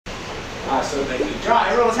So thank you, John.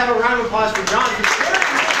 Everyone, let's have a round of applause for John for sharing.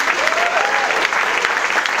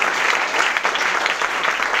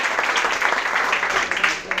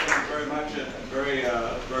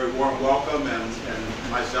 Very warm welcome, and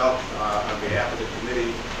myself, on behalf of the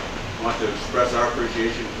committee, want to express our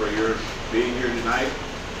appreciation for your being here tonight,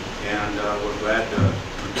 and we're glad to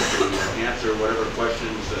answer whatever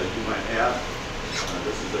questions you might have.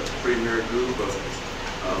 This is a premier group of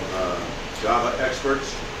Java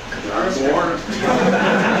experts. There are more.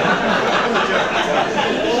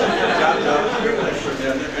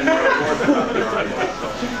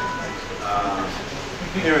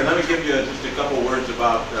 Anyway, let me give you just a couple words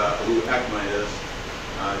about who ECMA is.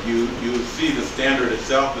 You see the standard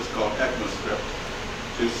itself is called ECMAScript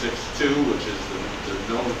 262, which is the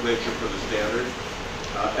nomenclature for the standard.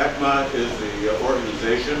 ECMA is the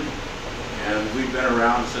organization, and we've been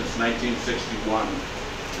around since 1961,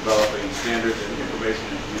 developing standards in information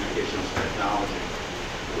and communications technology.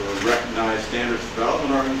 We're a recognized standards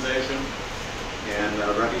development organization and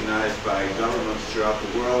recognized by governments throughout the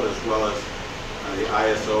world, as well as the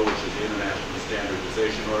ISO, which is the International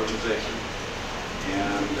Standardization Organization.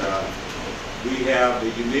 And we have the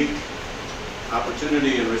unique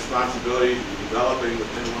opportunity and responsibility to be developing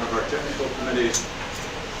within one of our technical committees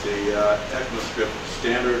the ECMAScript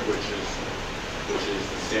standard, which is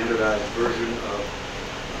the standardized version of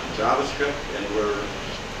JavaScript, and we're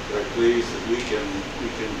very pleased that we can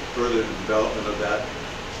further the development of that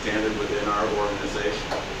standard within our organization.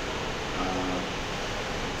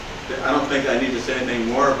 I don't think I need to say anything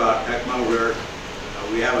more about ECMA.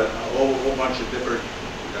 We have a whole bunch of different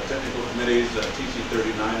technical committees.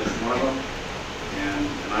 TC39 is one of them, and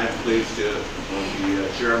I'm pleased to be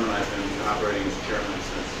chairman. I've been operating as chairman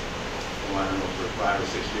since, I don't know, for 5 or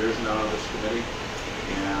 6 years now of this committee,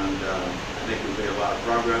 and I think we've made a lot of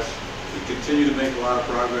progress. We continue to make a lot of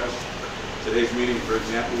progress. Today's meeting, for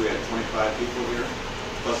example, we had 25 people here,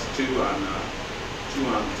 plus two on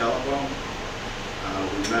the telephone.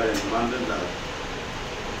 We met in London a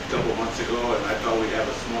couple months ago, and I thought we'd have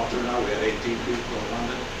a small turnout. We had 18 people in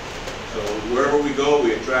London. So wherever we go,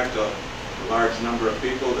 we attract a large number of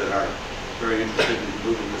people that are very interested in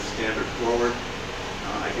moving this standard forward.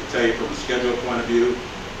 I can tell you from a schedule point of view,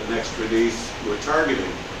 the next release we're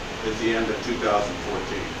targeting is the end of 2014.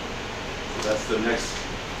 So that's the next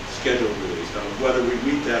scheduled release. Now, whether we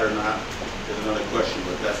meet that or not is another question,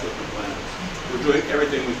 but that's what the plan is. We're doing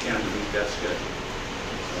everything we can to meet that schedule.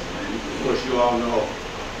 And of course, you all know,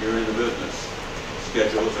 you're in the business.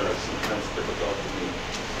 Schedules are sometimes difficult to meet.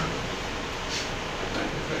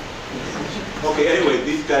 Okay, anyway,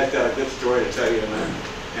 these guys got a good story to tell you, and I'm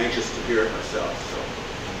anxious to hear it myself. So,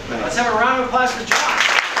 thanks. Let's have a round of applause for John.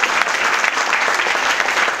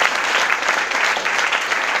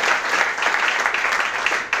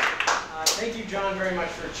 Thank you, John, very much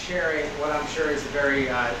for chairing what I'm sure is a very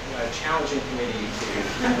challenging committee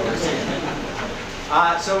to oversee.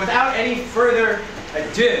 So without any further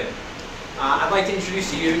ado, I'd like to introduce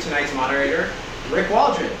to you tonight's moderator, Rick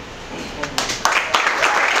Waldron.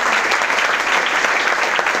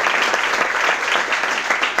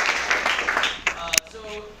 So,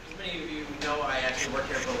 as many of you know, I actually work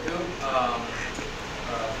here at Bocoup.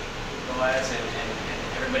 Boaz and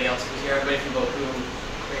everybody else who's here, everybody from Bocoup,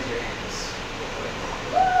 raise your hands.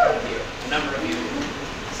 A number of you.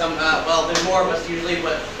 Some, well, there's more of us usually,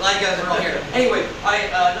 but a lot of you guys are all here. Anyway,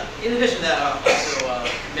 in addition to that, I'm also a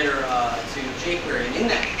committer to jQuery, and in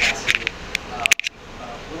that capacity, a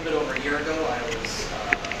little bit over a year ago, I was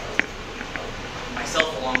myself,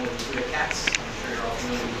 along with Rick Cats. I'm sure you're all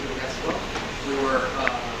familiar with Rick Cats as well. We were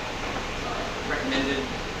recommended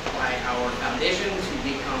by our foundation to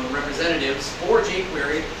become representatives for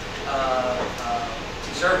jQuery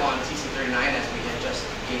to serve on TC39, as we had just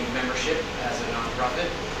gained membership as a nonprofit.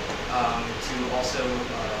 To also,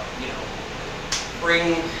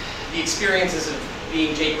 bring the experiences of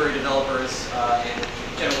being jQuery developers and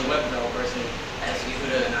generally web developers, and as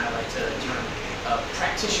Yehuda and I like to term, the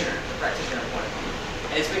practitioner point of view.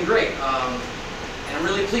 And it's been great. And I'm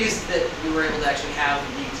really pleased that we were able to actually have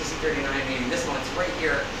the TC39 meeting this month right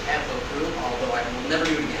here at Bocoup, although I will never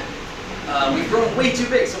do it again. We've grown way too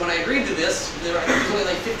big, so when I agreed to this, there was only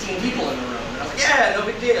like 15 people in the room. And I was like, yeah, no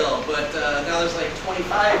big deal. But now there's like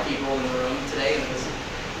 25 people in the room today, and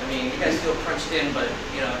I mean, you guys feel crunched in, but,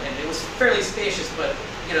 and it was fairly spacious, but,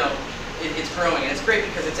 it's growing. And it's great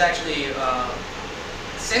because it's actually,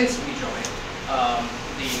 since we joined,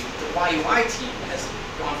 the YUI team has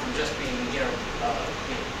gone from just being,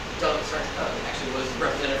 Doug actually was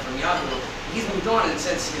represented from Yahoo. He's moved on, and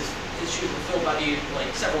since his shoes were filled by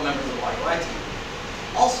several members of the YUI team.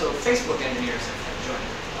 Also, Facebook engineers have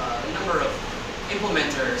joined a number of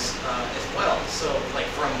implementers as well. So like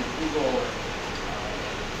from Google or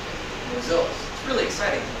Mozilla. It's really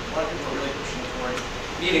exciting. A lot of people are really pushing forward,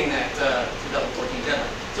 meeting that 2014 deadline.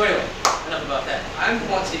 So anyway, enough about that. I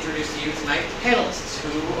want to introduce to you tonight the panelists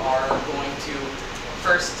who are going to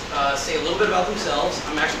first say a little bit about themselves.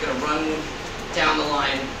 I'm actually going to run down the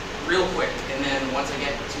line real quick, and then once I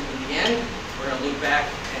get to the end, we're going to loop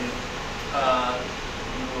back and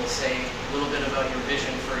you will say a little bit about your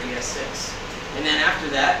vision for ES6. And then after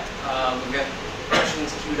that, we've got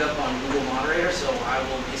questions queued up on Google Moderator, so I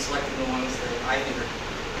will be selecting the ones that I think are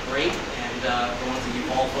great, and the ones that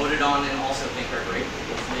you've all voted on and also think are great.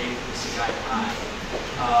 Hopefully we see eye to eye.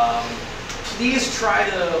 Please try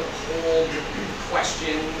to hold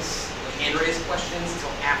questions, like hand-raised questions,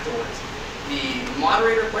 until afterwards. The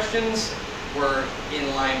moderator questions were in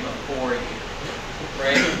line before you,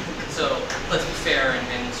 right? So let's be fair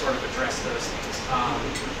and sort of address those things.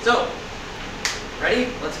 So,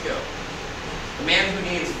 ready? Let's go. The man who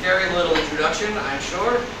needs very little introduction, I'm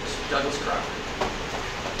sure, is Douglas Crockford.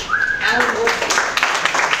 Alan Wirfs-Brock.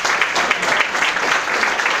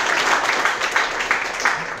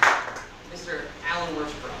 Mr. Alan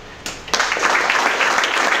Wirfs-Brock.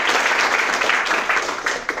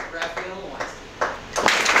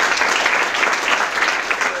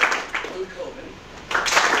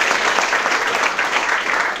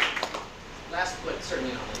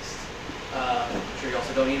 Certainly not least. I'm sure you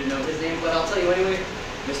also don't need to know his name, but I'll tell you anyway,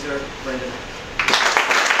 Mr. Brendan.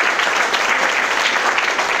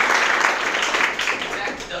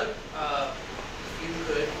 Next, Doug, if you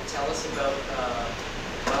could tell us about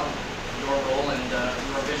well, your role and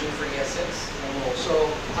your vision for ES6. So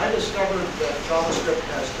I discovered that JavaScript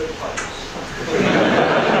has good parts.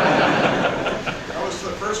 That was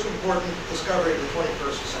the first important discovery of the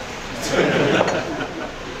 21st century.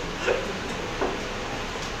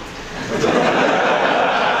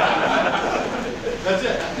 That's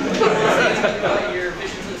it. About your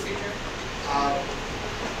vision for the future?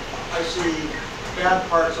 I see bad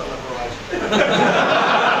parts on the horizon.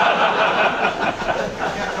 I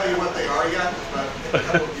can't tell you what they are yet, but in a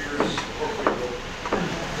couple of years, hopefully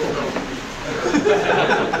we'll know.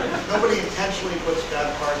 Nobody intentionally puts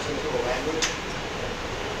bad parts into a language,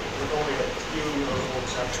 with only a few notable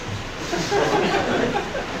exceptions.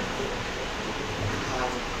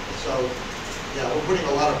 So, yeah, we're putting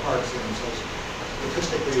a lot of parts in, so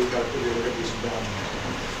statistically we've got to figure there are going to be some bad ones.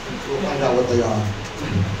 We'll find out what they are.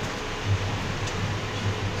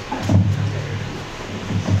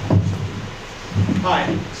 Hi.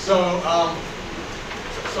 So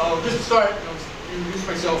just to start, I'll introduce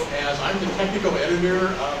myself as I'm the technical editor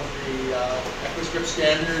of the ECMA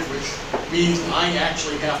standard, which means I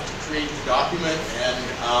actually have to create the document, and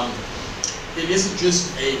it isn't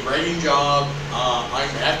just a writing job.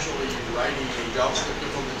 I'm actually writing a JavaScript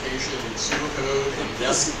implementation in pseudocode and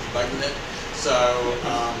desk debugging it. So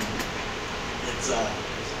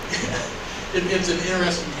it's an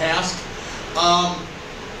interesting task.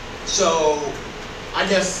 So I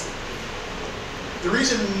guess the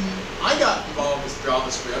reason I got involved with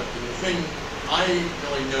JavaScript, and the thing I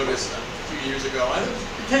really noticed a few years ago, it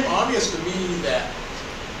became obvious to me that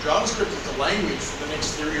JavaScript is a language for the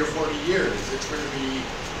next 30 or 40 years. It's going to be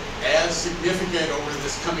as significant over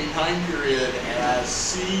this coming time period as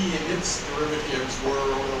C and its derivatives were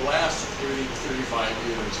over the last 30 to 35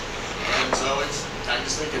 years. And so I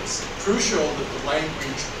just think it's crucial that the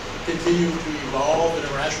language continue to evolve in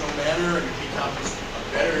a rational manner and it becomes a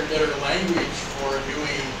better and better language for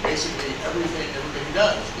doing basically everything everybody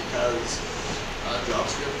does, because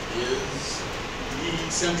JavaScript is the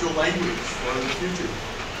central language for the future.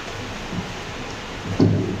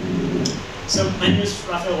 So my name is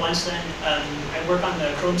Raphael Weinstein. I work on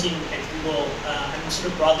the Chrome team at Google. I'm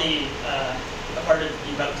sort of broadly a part of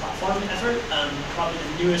the web platform effort. Probably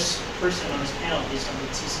the newest person on this panel based on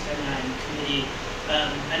the TC39 committee.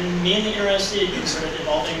 I'm mainly interested in sort of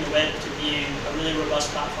evolving the web to being a really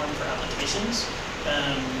robust platform for applications.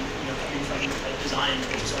 Coming from design,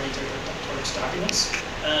 which is oriented towards documents.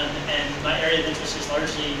 And my area of interest is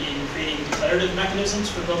largely in creating declarative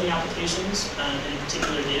mechanisms for building applications, in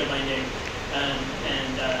particular data binding.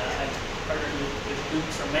 I've partnered with Bocoup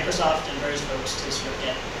from Microsoft and various folks to sort of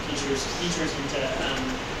get features into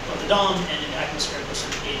both the DOM and in ECMAScript, which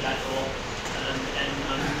sort of aid that goal.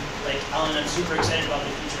 Like Alan, I'm super excited about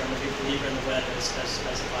the future. I'm a big believer in the web as a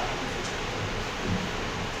platform in the future.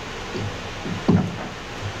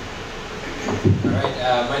 All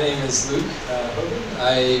right, my name is Luke Hogan.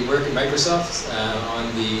 I work at Microsoft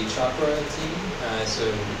on the Chakra team. So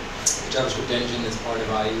the JavaScript engine is part of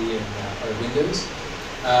IE and part of Windows.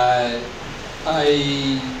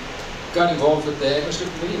 I got involved with the ECMA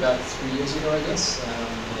committee about 3 years ago, I guess, and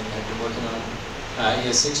I've been working on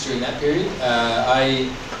ES6 during that period.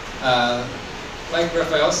 Like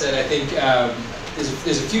Raphael said, I think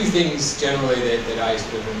there's a few things generally that I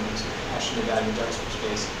sort of am passionate about in the JavaScript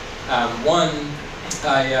space. One,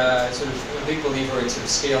 I'm a big believer in sort of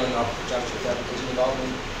scaling up JavaScript application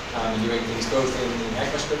development and doing things both in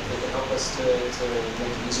ECMAScript that can help us to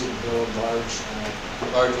make it easier to build large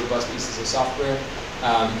robust pieces of software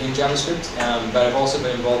in JavaScript. But I've also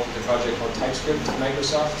been involved with a project called TypeScript at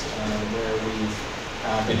Microsoft, where we've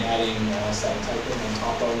been adding static typing on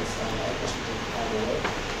top of ECMAScript.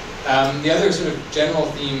 The other sort of general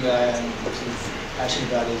theme that I'm sort of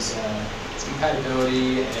passionate about is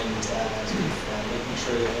compatibility and making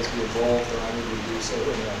sure that as we evolve the language, we do so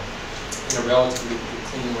in a relatively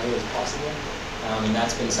clean way as possible. And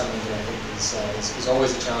that's been something that I think is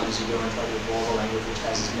always a challenge as you go and try to evolve a language which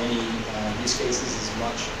has as many use cases, as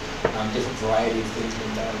much different variety of things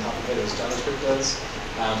being done on top of it as JavaScript does.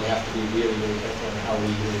 We have to be really, really careful on how we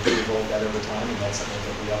really do evolve that over time, and that's something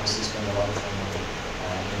that we obviously spend a lot of time on.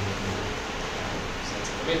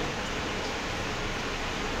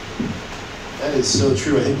 That is so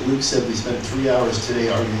true. I think Luke said we spent 3 hours today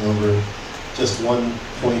arguing over just one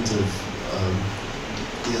point of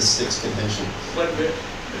ES6 convention. 1 bit.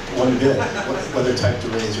 1 bit, whether typed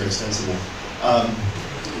arrays are extensible.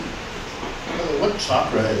 What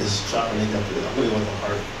chakra is chakra made up of? I'm going to go with the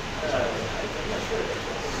heart.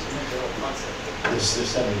 There's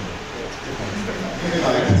 7.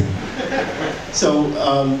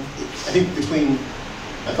 I think between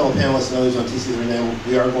my fellow panelists and others on TC39,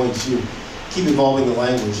 we are going to keep evolving the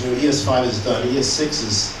language. You know, ES5 is done. ES6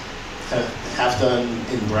 is kind of half done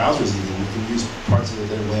in browsers even. You can use parts of it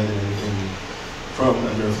that are landed in Chrome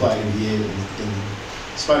under a flag in V8 in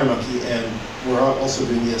SpiderMonkey, and we're also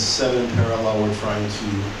doing ES7 in parallel. We're trying to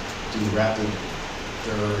do rapid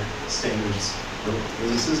standards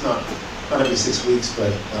releases, not every 6 weeks,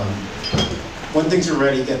 but when things are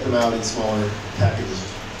ready, get them out in smaller packages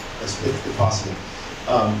if possible.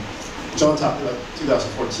 John talked about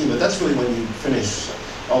 2014, but that's really when you finish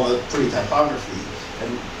all the pretty typography.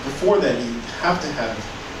 And before then, you have to have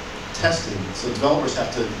testing. So developers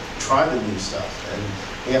have to try the new stuff, and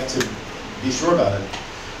they have to be sure about it.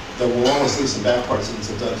 Though we'll always leave some bad parts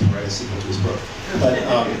until Doug can write a sequel to his book. But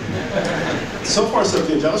so far so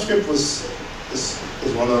good. JavaScript is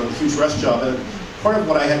one of a huge rush job, and part of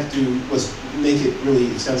what I had to do was make it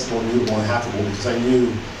really extensible and mutable and hackable, because I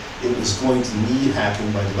knew it was going to need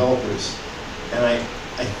hacking by developers. And I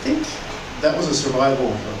think that was a survival,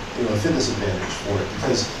 a fitness advantage for it,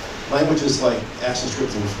 because languages like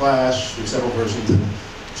ActionScript and Flash, there's several versions in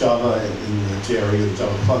Java in the JRE, the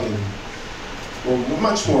Java plugin, were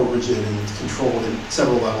much more rigid and controlled at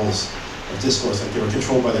several levels of discourse. Like they were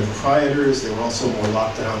controlled by their proprietors, they were also more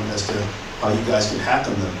locked down as to how you guys could hack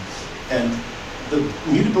on them. And the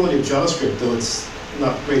mutability of JavaScript, though it's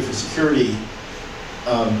not great for security,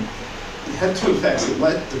 it had two effects. It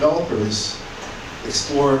let developers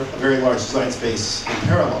explore a very large design space in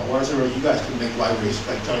parallel. Whereas you guys can make libraries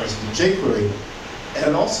like JavaScript and jQuery, and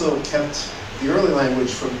it also kept the early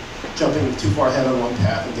language from jumping too far ahead on one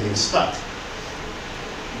path and getting stuck.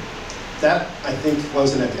 That, I think,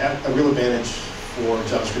 was a real advantage for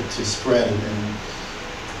JavaScript to spread, and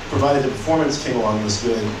provided the performance came along and was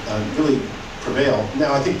good, really prevail.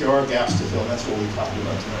 Now, I think there are gaps to fill, and that's what we're talking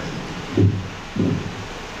about tonight.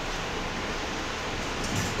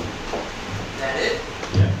 That it?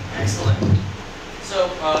 Yeah. Excellent. So,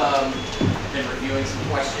 I've been reviewing some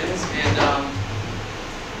questions, and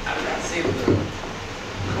I would have to say that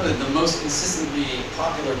probably the most consistently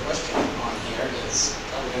popular question on here is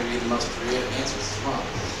probably going to be the most creative answers as well.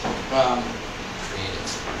 Creative.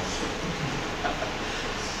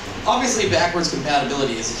 Obviously, backwards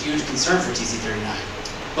compatibility is a huge concern for TC39.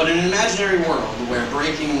 But in an imaginary world where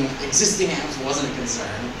breaking existing apps wasn't a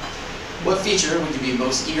concern, what feature would you be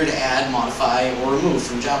most eager to add, modify, or remove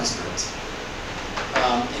from JavaScript?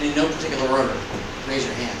 And in no particular order, raise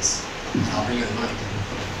your hands, and I'll bring you the mic.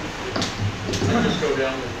 Just go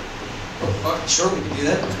down. Sure, we can do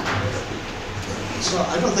that. So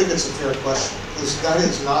I don't think it's a fair question, because that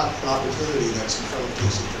is not an opportunity that's in front of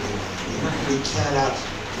TC39. We cannot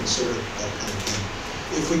consider that kind of thing.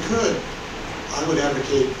 If we could, I would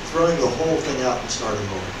advocate throwing the whole thing out and starting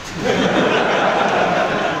over.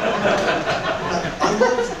 I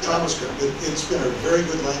love JavaScript. It's been a very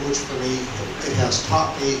good language for me. It has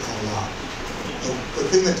taught me a lot. And the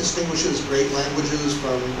thing that distinguishes great languages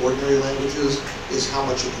from ordinary languages is how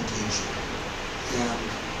much it can teach you. And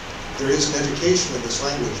there is an education in this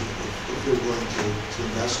language if you're willing to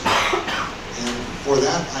invest in it. for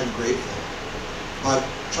that, I'm grateful. But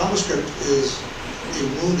JavaScript is a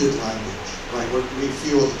wounded language, right? We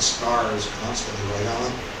feel its scars constantly, right,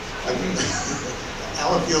 Alan? I mean,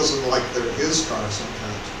 Alan feels them like they're his scars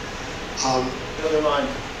sometimes. Never mind.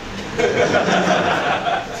 You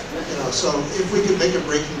know, so if we could make a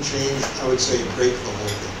breaking change, I would say break the whole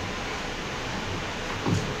thing.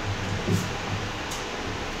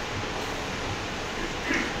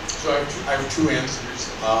 So I have two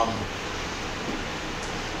answers.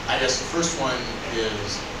 I guess the first one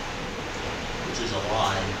is, which is a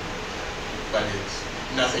lie, but it's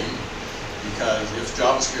nothing, because if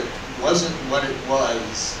JavaScript wasn't what it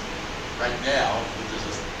was right now, which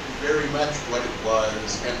is very much what it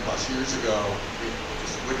was 10 plus years ago, it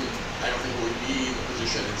just wouldn't, I don't think it would be in the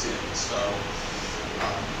position it's in, so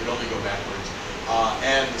it would only go backwards.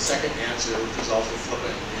 And the second answer, which is also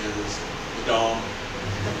flippant, is the DOM.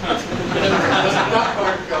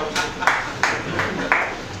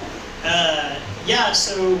 Yeah,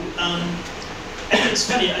 so I think it's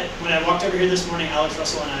funny. When I walked over here this morning, Alex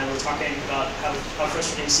Russell and I were talking about how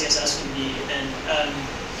frustrating CSS can be, and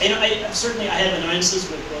you know, I have annoyances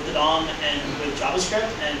with both the DOM and with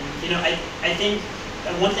JavaScript, and you know, I think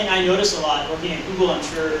one thing I notice a lot working at Google, I'm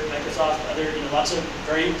sure Microsoft, lots of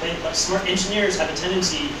very smart engineers have a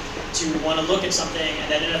tendency to want to look at something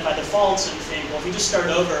and identify the faults and think, well, if we just start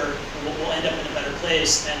over, we'll end up in a better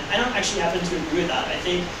place. And I don't actually happen to agree with that. I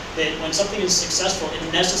think that when something is successful, it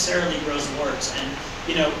necessarily grows warts. And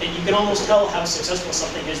you can almost tell how successful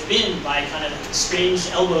something has been by kind of strange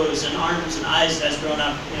elbows and arms and eyes that has grown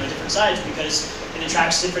up, different sides, because it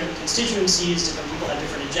attracts different constituencies, different people have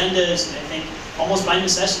different agendas, and I think almost by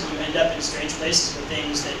necessity you end up in strange places with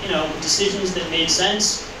things that, decisions that made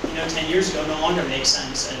sense, 10 years ago no longer make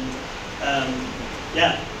sense. And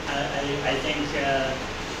yeah, I think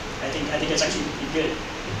it's actually pretty good.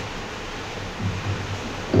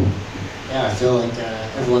 Yeah, I feel like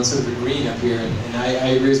everyone's sort of agreeing up here, and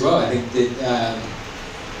I agree as well. I think that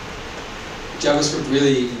JavaScript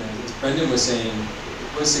really, as Brendan was saying,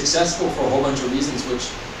 was successful for a whole bunch of reasons, which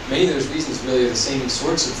many of those reasons really are the same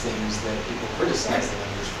sorts of things that people criticize the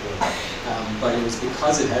language for. But it was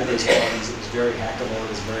because it had those qualities, it was very hackable, it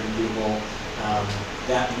was very mutable.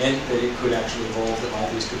 That meant that it could actually evolve, that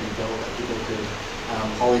libraries could be built, that people could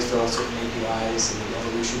polyfill certain APIs, and the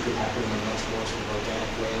evolution could happen in a much more sort of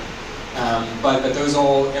organic way. But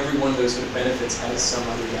every one of those sort of benefits has some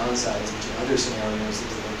other downsides, which in other scenarios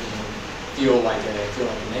feel like a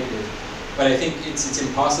negative. But I think it's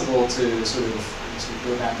impossible to sort of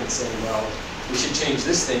go back and say, well, we should change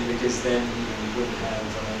this thing because then we wouldn't have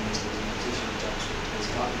a language that was in the position that JavaScript has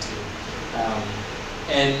gotten to.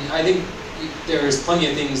 And I think there's plenty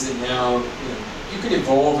of things that now you can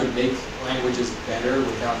evolve and make languages better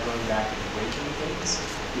without going back and breaking things.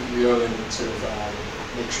 You can go and sort of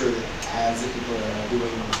make sure that paths that people are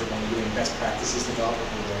doing best practices development,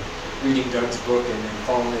 or they're reading Doug's book and then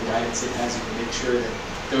following the guidance it has, you can make sure that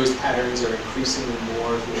those patterns are increasingly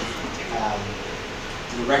more with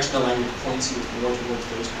the direction the language points you more towards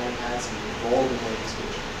those kind of paths, and evolve in ways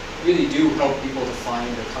which really do help people to find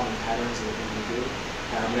the common patterns that they're going to do.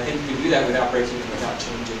 And I think you can do that without breaking it, without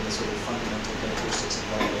changing the sort of fundamental characteristics of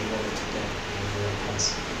what they want to get in the right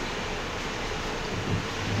place.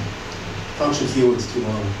 Function field is too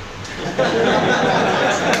long.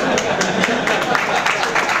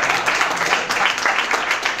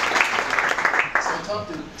 So I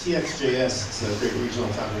talked to TXJS, it's a great regional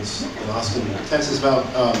conference in Austin, Texas, about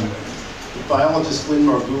the biologist Lynn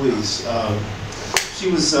Margulies. She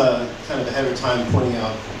was kind of ahead of her time pointing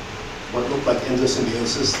out what looked like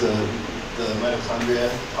endosymbiosis, the mitochondria,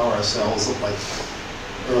 how our cells look like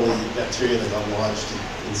early bacteria that got lodged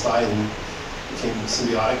inside and became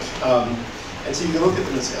symbiotic. And so you can look at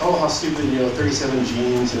them and say, oh, how stupid, 37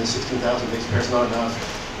 genes, 16,000 base pairs, not enough.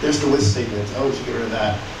 There's the with statement. Oh, we should get rid of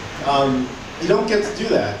that. You don't get to do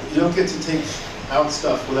that. You don't get to take out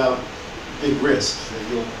stuff without big risk.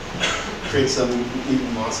 You'll create some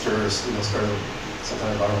mutant monster or start some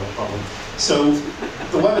kind of viral problem. So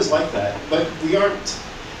the web is like that, but we aren't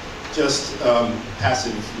just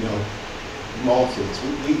passive, molecules.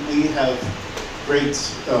 We have great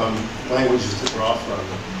languages to draw from.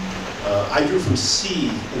 I drew from C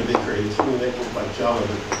in a big grade. It's really made it look like Java,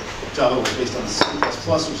 but Java was based on C++,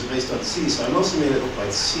 which is based on C, so I mostly made it look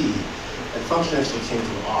like C. And function actually came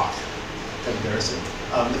from awk. Kind of embarrassing.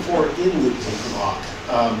 The for in loop came from awk.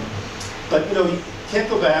 But you can't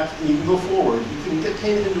go back, and you can go forward. You can get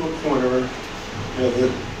painted into a corner.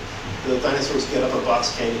 The dinosaurs get up a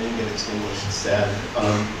box canyon and get extinguished. It's sad.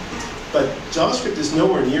 But JavaScript is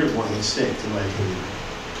nowhere near going extinct, in my opinion.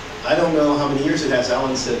 I don't know how many years it has.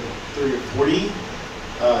 Alan said 30 or 40.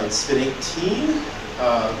 It's been 18,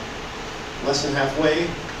 less than halfway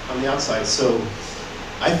on the outside. So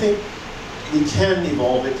I think we can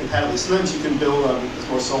evolve it compatibly. Sometimes you can build on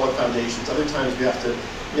more solid foundations. Other times we have to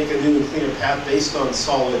make a new and cleaner path based on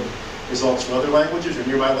solid results from other languages or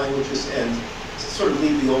nearby languages, and sort of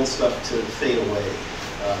leave the old stuff to fade away.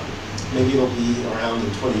 Maybe it'll be around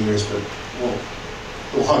in 20 years, but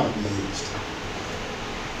will hardly be used.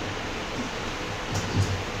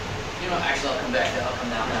 You know, actually, I'll come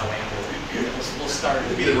down that way, and we'll start.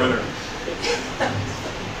 Be the runner.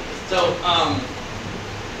 So,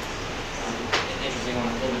 interesting one,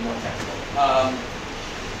 a little bit more technical.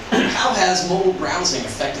 How has mobile browsing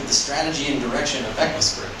affected the strategy and direction of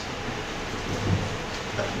ECMAScript?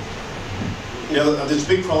 You know, there's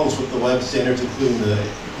big problems with the web standards, including the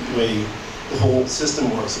way the whole system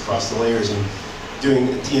works across the layers, and doing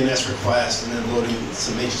a DNS request and then loading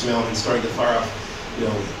some HTML and starting to fire off, you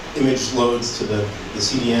know, image loads to the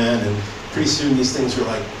CDN, and pretty soon these things are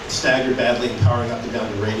like staggered badly and powering up and down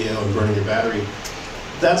the radio and burning your battery.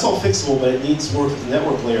 That's all fixable, but it needs work at the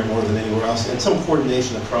network layer more than anywhere else, and some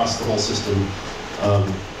coordination across the whole system,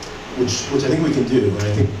 which I think we can do. And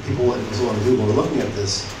I think people at Mozilla and Google are looking at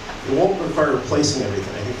this. It won't require replacing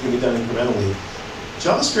everything. I think it can be done incrementally.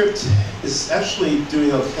 JavaScript is actually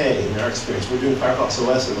doing okay in our experience. We're doing Firefox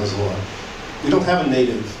OS at Mozilla. We don't have a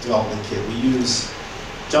native development kit. We use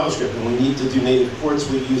JavaScript, and we need to do native ports.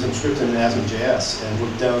 We use Emscript and Asm.js, and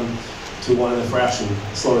we're down to 1 and a fraction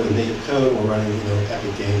slower than native code. We're running, you know,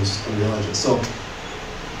 Epic Games, Unreal Engine. So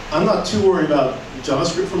I'm not too worried about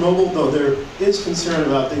JavaScript for mobile, though there is concern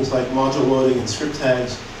about things like module loading and script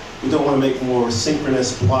tags. We don't want to make more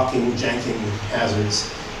synchronous blocking, janking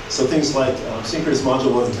hazards. So things like synchronous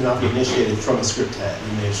module loading cannot be initiated from a script tag.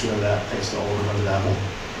 We made sure of that thanks to all the work on Apple.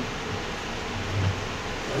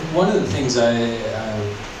 One of the things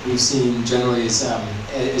we've seen generally is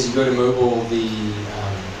as you go to mobile, the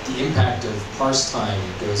impact of parse time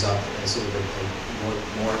goes up as sort of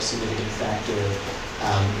a more significant factor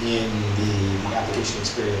in the application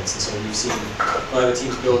experience. And so we've seen a lot of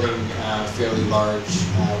teams building fairly large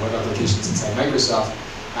web applications inside Microsoft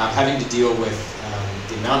having to deal with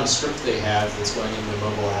the amount of script they have that's going into a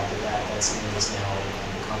mobile app. That's something that's now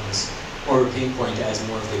becomes more of a pain point as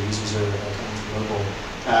more of the users are coming to mobile.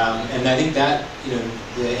 And I think that, you know,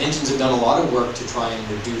 the engines have done a lot of work to try and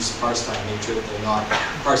reduce parse time, make sure that they're not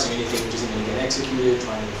parsing anything which isn't going to get executed,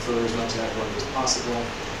 trying to defer as much of that work as possible.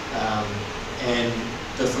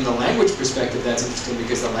 From the language perspective, that's interesting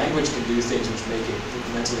because the language can do things which make it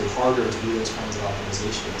incrementally harder to do those kinds of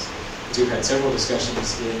optimizations. So we've had several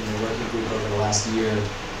discussions in the working group over the last year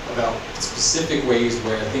about specific ways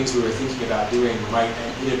where things we were thinking about doing might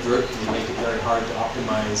inadvertently make it very hard to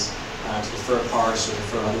optimize, to defer parse or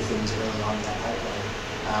defer other things early on in that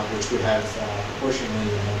pipeline, which would have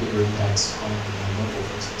proportionally bigger impacts on mobile,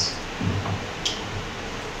 for instance.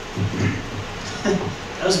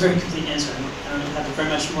 That was a very complete answer. I don't have very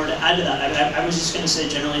much more to add to that. I was just going to say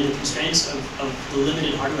generally the constraints of the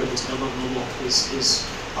limited hardware that's available on mobile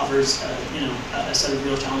offers you know, a set of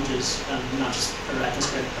real challenges, not just for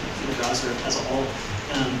ECMAScript, but for the browser as a whole.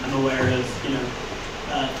 I'm aware of, you know,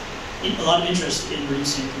 a lot of interest in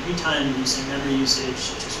reducing compute time, reducing memory usage,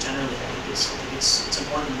 just generally. I think it's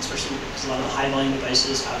important, especially because a lot of the high volume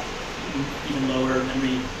devices have even lower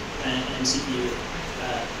memory and CPU.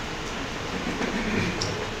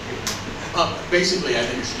 Basically, I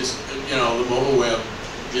think it's just, you know, the mobile web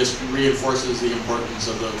just reinforces the importance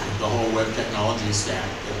of the whole web technology stack.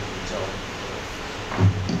 So,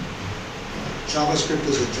 JavaScript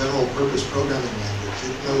is a general purpose programming language.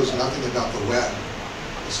 It knows nothing about the web.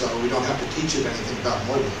 So we don't have to teach it anything about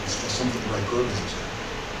mobile. It's just something to write programs in.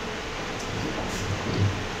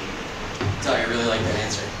 So I really like that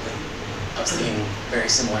answer. I was thinking a very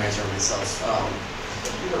similar answer myself.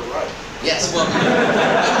 You were right. Yes, well, I'm going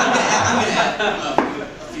to add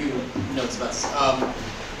a few notes about this.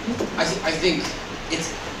 I think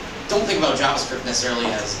it's, don't think about JavaScript necessarily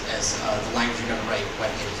as the language you're going to write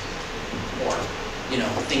web pages in, or, you know,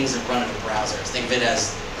 things that run in a browser. Think of it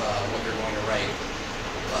as what you're going to write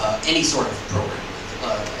any sort of program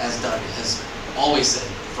with. As Doug has always said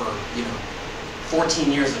for, you know,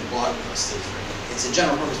 14 years of blog posts, it's a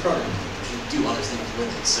general purpose program. You do other things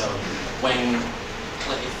with it. So when,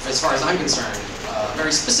 as far as I'm concerned,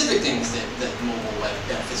 very specific things that mobile web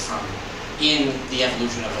benefits from in the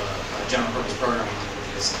evolution of a general purpose programming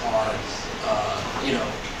languages are, you know,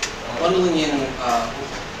 bundling in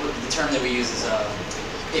the term that we use is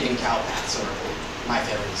paving cow paths, or my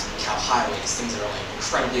favorite is cow highways, things that are like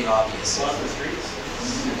incredibly obvious. Off the streets?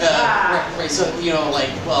 Right, so, you know, like,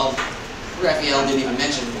 well, Raphael didn't even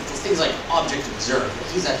mention, things like object observe.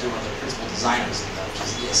 He's actually one of the principal designers of that, which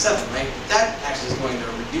is ES7, right? That actually is going to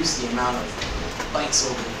reduce the amount of bytes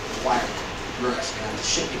over the wire you're actually going to have to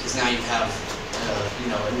ship, because now you have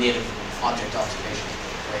a native object observation,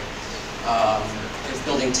 right? It's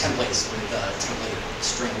building templates with template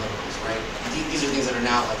string literals, right? These are things that are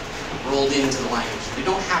now like rolled into the language. You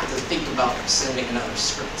don't have to think about sending another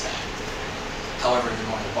script tag. However, you're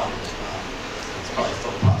going to bundle it. It's probably a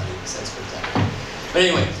faux pas that you said script tag. But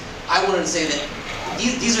anyway, I wanted to say that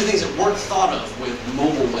these are things that weren't thought of with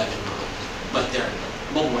mobile web in mind, but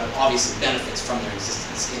mobile web obviously benefits from their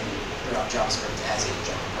existence throughout JavaScript as a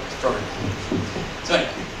JavaScript program language. So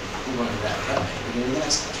anyway, I'm going to wrap it up and begin with the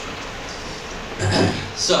next question.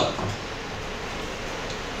 So,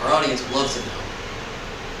 our audience would love to know.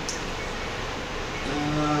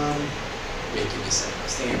 Wait, give me a second. I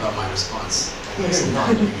was thinking about my response.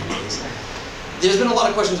 There's been a lot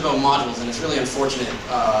of questions about modules, and it's really unfortunate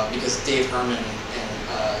because Dave Herman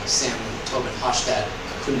and Sam Tobin-Hochstadt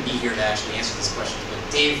couldn't be here to actually answer this question.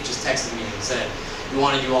 But Dave just texted me and said, "We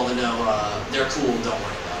wanted you all to know they're cool. Don't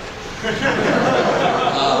worry about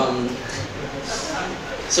it."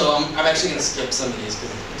 So I'm actually going to skip some of these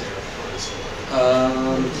because they're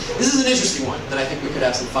this is an interesting one that I think we could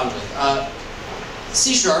have some fun with.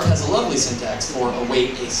 C# has a lovely syntax for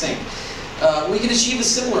await async. We can achieve a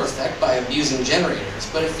similar effect by abusing generators,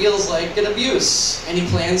 but it feels like an abuse. Any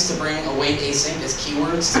plans to bring await async as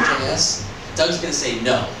keywords to JS? Doug's going to say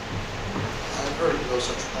no. I've heard of no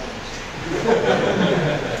such plans.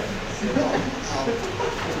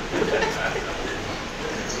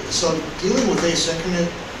 So dealing with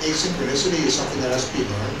asynchronicity is something that has to be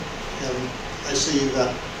learned, and I see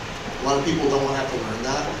that a lot of people don't want to have to learn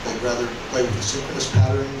that. They'd rather play with the synchronous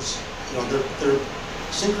patterns. They're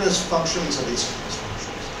synchronous functions and asynchronous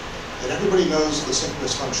functions. And everybody knows the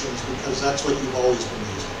synchronous functions because that's what you've always been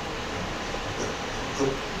using.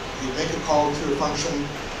 You make a call to a function,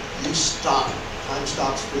 you stop. Time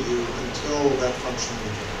stops for you until that function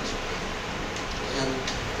returns. And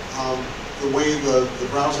the way the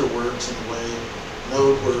browser works and the way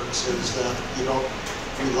Node works is that you don't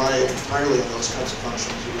rely entirely on those kinds of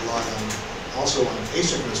functions. You rely also on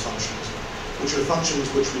asynchronous functions, which are functions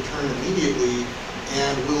which return immediately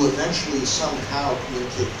and will eventually somehow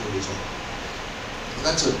communicate the result. And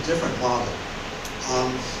that's a different model,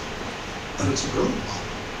 but it's a brilliant model.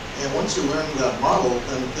 And once you learn that model,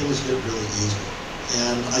 then things get really easy.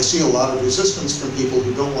 And I see a lot of resistance from people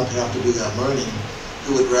who don't want to have to do that learning,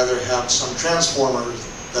 who would rather have some transformer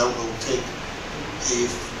that will take a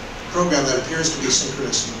program that appears to be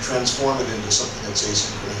synchronous and transform it into something that's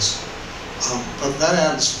asynchronous. But that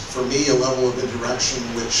adds, for me, a level of interaction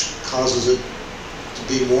which causes it to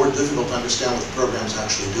be more difficult to understand what the program's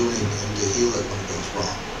actually doing and to heal it when it goes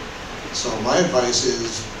wrong. So my advice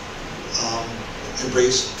is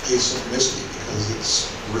embrace asynchronicity because it's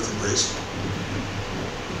worth embracing.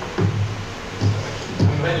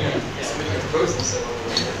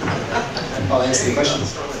 I'll answer the question.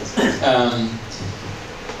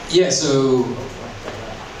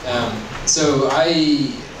 So I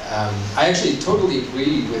actually totally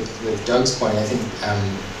agree with Doug's point. I think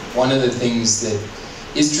one of the things that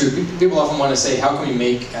is true, people often want to say, how can we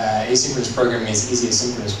make asynchronous programming as easy as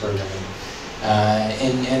synchronous programming?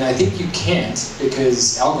 And I think you can't,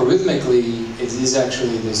 because algorithmically it is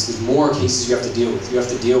actually, there's more cases you have to deal with. You have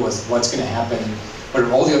to deal with what's going to happen, what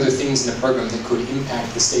are all the other things in the program that could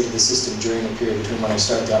impact the state of the system during the period between when I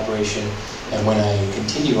start the operation and when I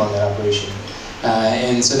continue on that operation.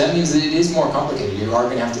 And so that means that it is more complicated. You are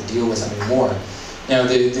going to have to deal with something more. Now,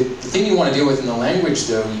 the thing you want to deal with in the language,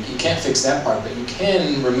 though, you can't fix that part, but you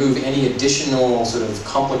can remove any additional sort of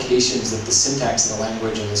complications that the syntax of the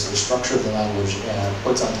language and the sort of structure of the language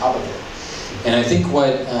puts on top of it. And I think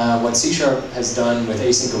what C# has done with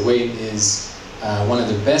async await is one of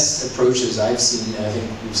the best approaches I've seen, and I think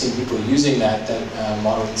we've seen people using that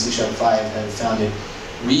model in C# 5 have found it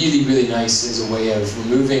really, really nice as a way of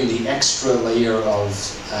removing the extra layer of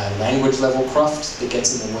language level cruft that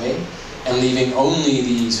gets in the way, and leaving only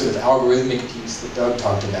the sort of algorithmic piece that Doug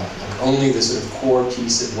talked about. Like only the sort of core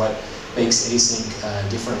piece of what makes async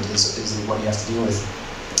different is what you have to deal with.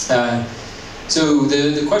 So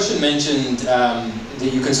the question mentioned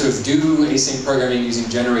that you can sort of do async programming using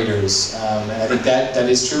generators, and I think that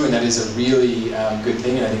is true, and that is a really good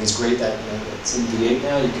thing, and I think it's great that it's in V8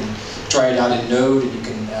 now. You can try it out in Node, and you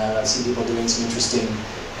can I've seen people doing some interesting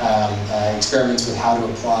experiments with how to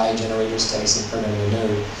apply generators to async programming in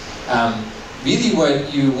Node. Really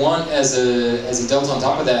what you want as a delta on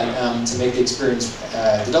top of that to make the experience,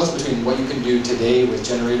 the delta between what you can do today with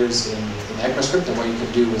generators in ECMAScript and what you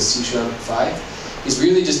can do with C# 5 is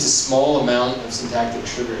really just a small amount of syntactic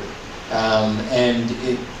sugar. And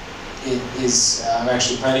it is, I'm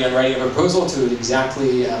actually planning on writing a proposal to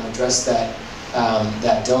exactly address that,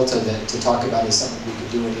 that delta to talk about as something we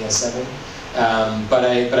could do in ES7. But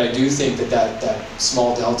I do think that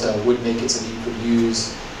small delta would make it so that you could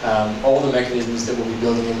use all the mechanisms that we'll be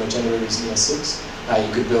building in with generators in ES6.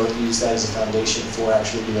 You could use that as a foundation for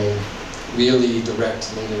actually doing really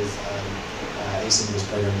direct native asynchronous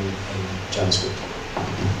programming in JavaScript.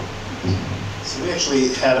 So we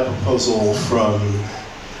actually had a proposal from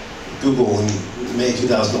Google in May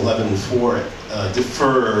 2011 for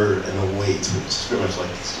defer and await, which is pretty much like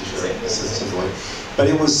C#. But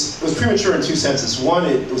it was premature in two senses. One,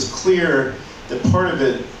 it was clear that part of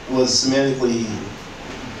it was semantically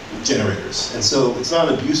generators. And so it's not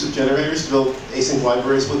an abuse of generators to build async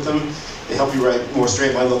libraries with them. They help you write more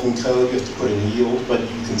straight line looking code. You have to put in a yield, but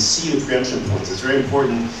you can see the preemption points. It's very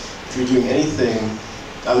important if you're doing anything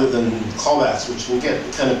other than callbacks, which will get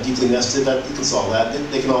kind of deeply nested, that you can solve that.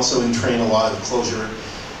 They can also entrain a lot of closure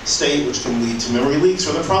state, which can lead to memory leaks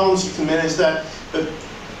or other problems. You can manage that. But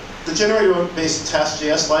the generator-based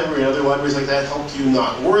Task.js library and other libraries like that help you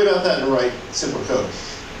not worry about that and write simpler code.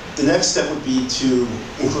 The next step would be to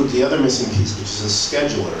include the other missing piece, which is a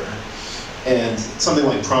scheduler, and something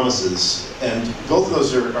like promises. And both of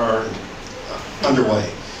those are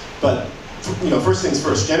underway. But first things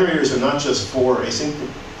first, generators are not just for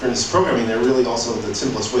asynchronous programming, they're really also the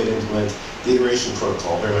simplest way to implement the iteration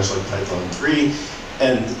protocol, very much like Python 3.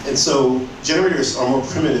 And so generators are more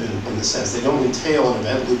primitive in the sense they don't entail an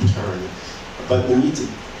event loop turn, but we need to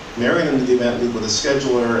marry them to the event loop with a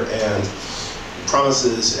scheduler and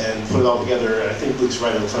promises and put it all together. And I think Luke's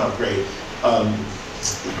right, it'll turn out great.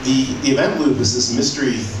 The event loop is this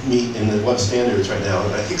mystery meat in the web standards right now.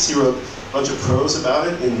 And I think he wrote a bunch of prose about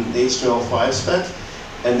it in the HTML5 spec.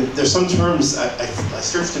 And there's some terms I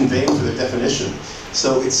searched in vain for their definition.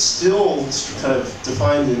 So it's still kind of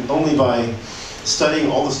defined only by studying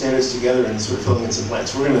all the standards together and sort of filling in some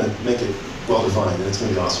blanks. We're going to make it well defined, and it's going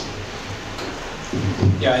to be awesome.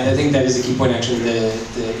 Yeah, and I think that is a key point actually.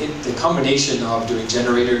 The combination of doing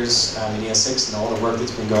generators in ES6 and all the work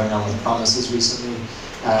that's been going on with promises recently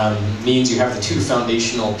means you have the two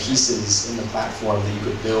foundational pieces in the platform that you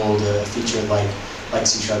could build a feature like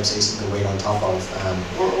C#'s async await on top of.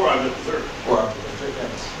 Or I did the third. Or up to the third,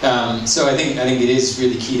 yeah. So I think it is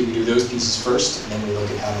really key that we do those pieces first, and then we look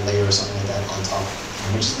at how to layer something like that on top,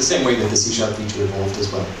 which is the same way that the C# feature evolved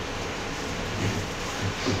as well.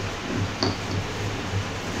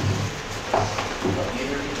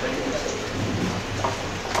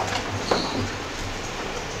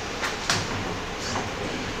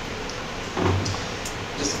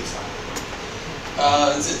 Just to be fun.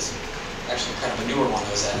 It's actually kind of a newer one,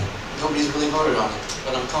 is that nobody's really voted on it,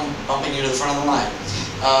 but I'm bumping you to the front of the line.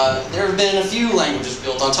 There have been a few languages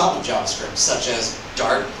built on top of JavaScript, such as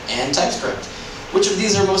Dart and TypeScript. Which of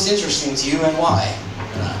these are most interesting to you and why?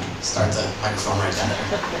 I'm gonna start the microphone right down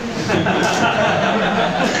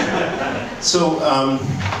there. So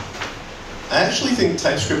I actually think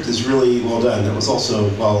TypeScript is really well done. It was also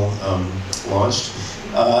well launched,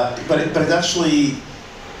 but it actually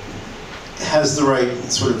has the right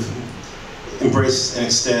sort of embrace and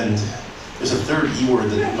extend. There's a third E word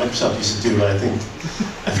that Microsoft used to do, but I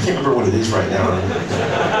can't remember what it is right now.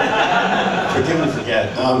 Forgive and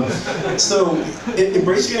forget. So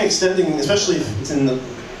embracing and extending, especially if it's in the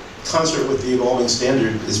concert with the evolving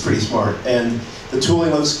standard, is pretty smart. And the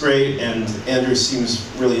tooling looks great, and Andrew seems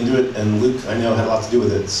really into it, and Luke, I know, had a lot to do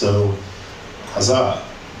with it. So, huzzah.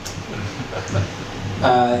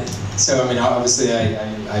 So, I mean, obviously,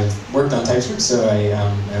 I've worked on TypeScript, so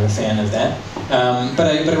I'm a fan of that. But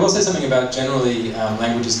I will say something about generally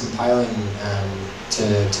languages compiling to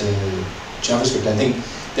JavaScript. I think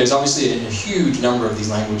there's obviously a huge number of these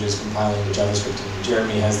languages compiling to JavaScript. And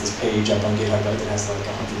Jeremy has this page up on GitHub, right, that has like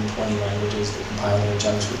 120 languages that compile to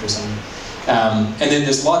JavaScript or something. And then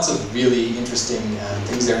there's lots of really interesting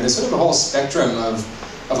things there. And there's sort of a whole spectrum of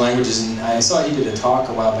languages. And I saw he did a talk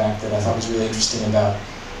a while back that I thought was really interesting about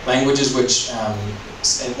languages which,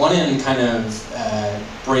 at one end, kind of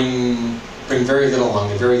bring very little along,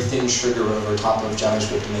 they're very thin sugar over top of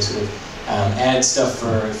JavaScript, and they sort of add stuff for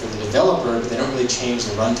the developer, but they don't really change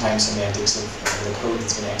the runtime semantics of the code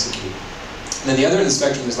that's going to execute. And then the other end of the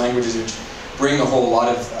spectrum is languages which bring a whole lot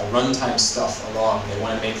of runtime stuff along. They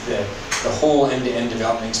want to make the whole end-to-end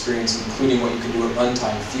development experience, including what you can do at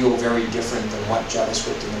runtime, feel very different than what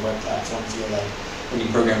JavaScript and the web platform feel like when you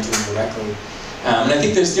program to them directly. And I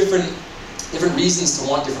think there's different different reasons to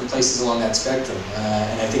want different places along that spectrum.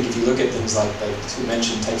 And I think if you look at things like you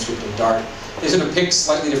mentioned TypeScript and Dart, they sort of pick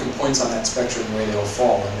slightly different points on that spectrum where they'll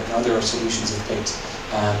fall, and then other solutions have picked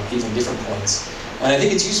even different points. And I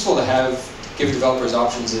think it's useful to give developers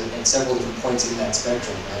options at several different points in that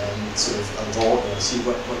spectrum and sort of evolve and see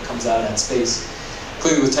what comes out of that space.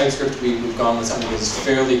 Clearly with TypeScript, we've gone with something that's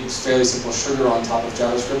fairly simple sugar on top of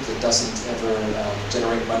JavaScript that doesn't ever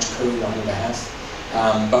generate much code on your behalf,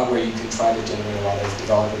 but where you can try to generate a lot of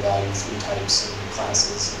developer value through types and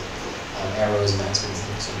classes and arrows and that sort of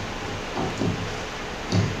thing. So.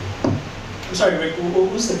 I'm sorry, Rick,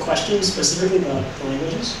 what was the question specifically about the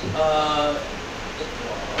languages?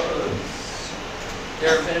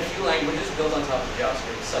 There have been a few languages built on top of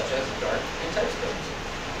JavaScript, such as Dart and TypeScript.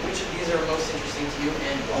 Which of these are most interesting to you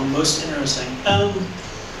and why? Oh, most interesting. God,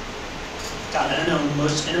 I don't know,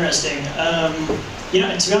 most interesting. You know,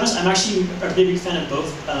 to be honest, I'm actually a pretty big fan of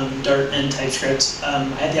both Dart and TypeScript. I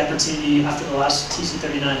had the opportunity after the last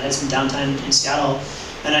TC39, I had some downtime in Seattle,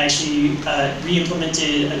 and I actually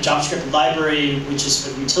re-implemented a JavaScript library, which is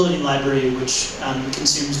sort of a utility library, which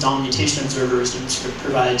consumes DOM mutation observers and sort of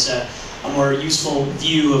provides a more useful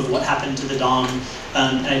view of what happened to the DOM.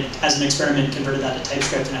 And I, as an experiment, converted that to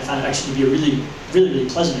TypeScript, and I found it actually to be a really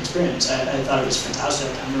pleasant experience. I thought it was fantastic.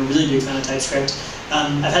 I'm a really big fan of TypeScript.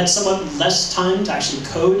 I've had somewhat less time to actually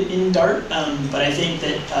code in Dart, but I think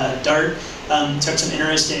that Dart took some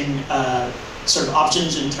interesting sort of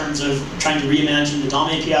options in terms of trying to reimagine the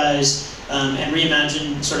DOM APIs and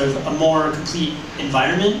reimagine sort of a more complete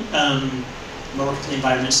environment.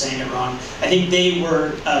 Saying it wrong. I think they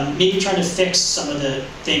were maybe trying to fix some of the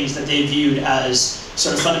things that they viewed as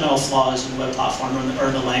sort of fundamental flaws in the web platform or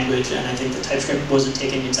in the language, and I think that TypeScript wasn't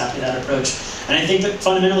taking exactly that approach. And I think that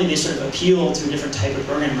fundamentally they sort of appeal to a different type of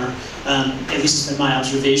programmer. At least it's been my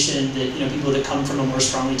observation that people that come from a more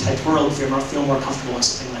strongly typed world feel more comfortable in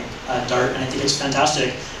something like Dart, and I think it's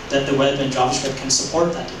fantastic that the web and JavaScript can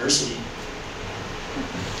support that diversity.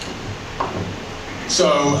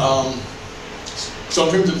 So in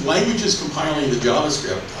terms of languages compiling to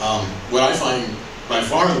JavaScript, what I find by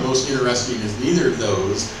far the most interesting is neither of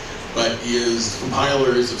those, but is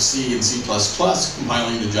compilers of C and C++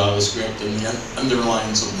 compiling to JavaScript and the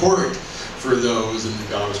underlying support for those in the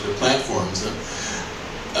JavaScript platforms, in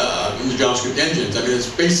the JavaScript engines. I mean, it's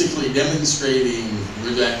basically demonstrating,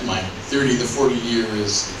 we're back to my 30 to 40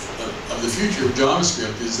 years of the future of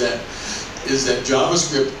JavaScript, is that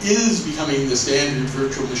JavaScript is becoming the standard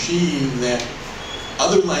virtual machine that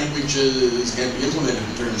other languages can be implemented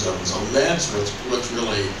in terms of. So that's what's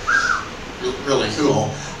really cool.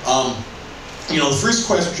 The first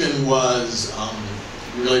question was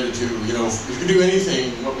related to, if you could do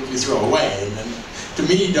anything, what would you throw away? And to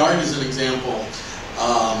me, Dart is an example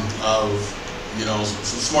of, some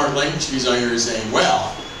smart language designers saying,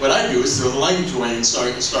 well, what I do is throw the language away and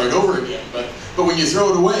start over again. But when you throw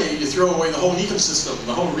it away, you throw away the whole ecosystem,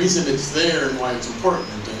 the whole reason it's there and why it's important.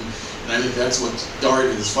 And I think that's what Dart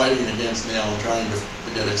is fighting against now, trying to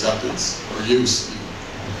get acceptance or use.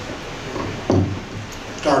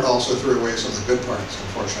 Dart also threw away some of the good parts,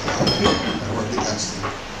 unfortunately. I worked against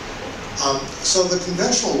them. So the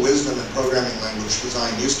conventional wisdom in programming language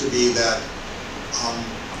design used to be that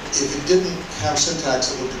if it didn't have syntax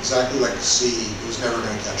that looked exactly like C, it was never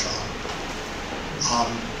going to catch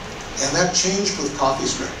on. And that changed with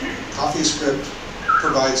CoffeeScript. CoffeeScript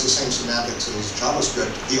provides the same semantics as JavaScript.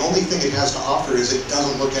 The only thing it has to offer is it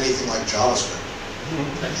doesn't look anything like JavaScript.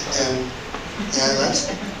 And that's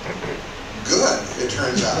good, it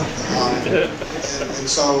turns out. And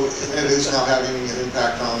so it is now having an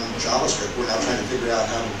impact on JavaScript. We're now trying to figure out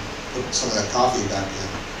how to put some of that coffee back in.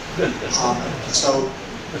 So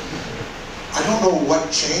I don't know what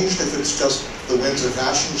changed, if it's just the winds of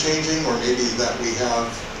fashion changing, or maybe that we have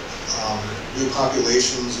new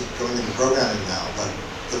populations going into programming now, but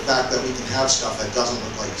the fact that we can have stuff that doesn't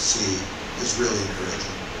look like C is really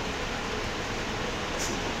encouraging.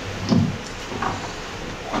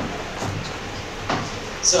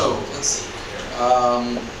 So, let's see here. You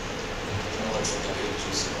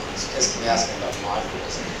guys can be asking about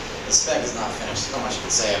modules. The spec is not finished, there's not much you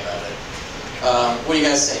can say about it. What do you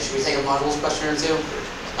guys say? Should we take a modules question or two?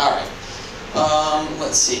 Alright.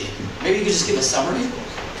 Let's see. Maybe you could just give a summary?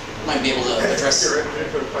 Might be able to address.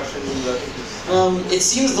 It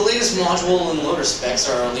seems the latest module and loader specs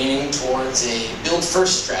are leaning towards a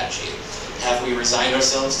build-first strategy. Have we resigned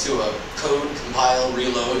ourselves to a code, compile,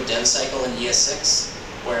 reload, dev cycle in ES6,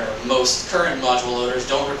 where most current module loaders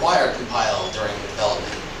don't require compile during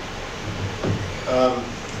development?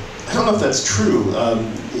 I don't know if that's true.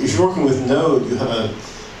 If you're working with Node, you have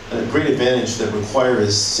a great advantage that require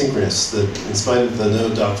is synchronous, that in spite of the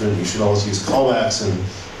node doctrine, you should always use callbacks, and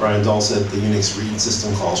Brian Dahl said the Unix read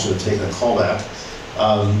system call should have taken a callback.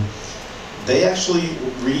 They actually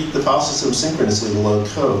read the file system synchronously to load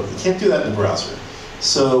code. You can't do that in the browser.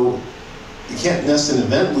 So you can't nest an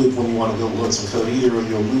event loop when you want to go load some code either, or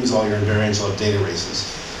you'll lose all your invariants of data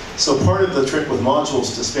races. So part of the trick with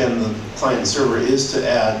modules to span the client and server is to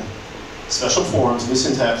add special forms, new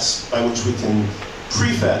syntax, by which we can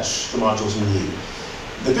prefetch the modules we need.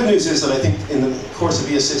 The good news is that I think in the course of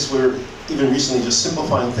ES6, we're even recently just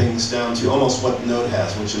simplifying things down to almost what Node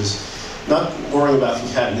has, which is not worrying about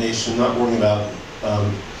concatenation, not worrying about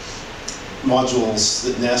modules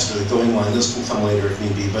that nest or that go inline. Those can come later if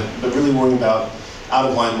need be, but really worrying about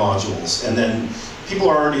out-of-line modules. And then people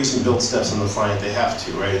are already using build steps on the client. They have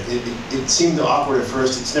to, right? It seemed awkward at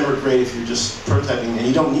first. It's never great if you're just prototyping, and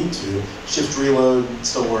you don't need to. Shift reload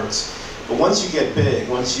still works. But once you get big,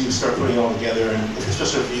 once you start putting it all together, and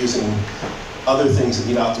especially if you're using other things that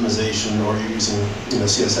need optimization, or you're using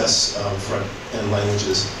CSS front-end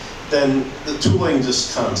languages, then the tooling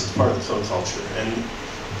just comes. It's part of the code culture. And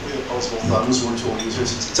we have opposable thumbs, we're tool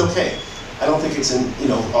users. It's okay. I don't think it's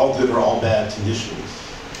in all good or all bad condition.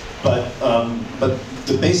 But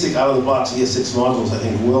the basic out-of-the-box ES6 modules, I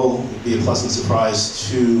think, will be a pleasant surprise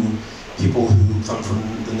to people who come from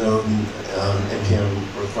the Node and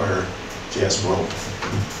NPM require JS world.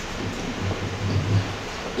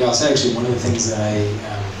 Yeah, I'll say actually one of the things that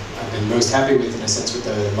I've been most happy with, in a sense, with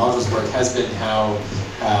the modules work has been how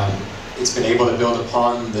it's been able to build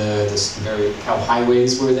upon how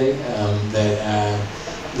highways were they that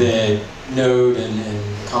the Node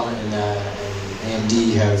and Comet and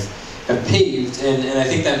AMD have paved, and I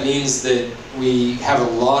think that means that we have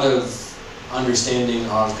a lot of understanding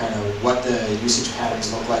of kind of what the usage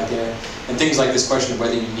patterns look like there, and things like this question of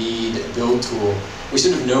whether you need a build tool. We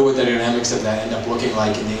sort of know what the dynamics of that end up looking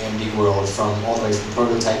like in the AMD world, from all the way from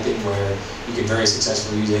prototyping, where you can very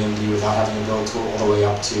successfully use AMD without having a build tool, all the way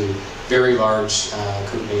up to very large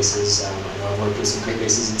code bases. I know I've worked with some code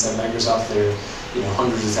bases inside Microsoft that are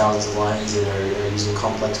hundreds of thousands of lines and are using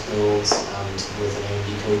complex builds with an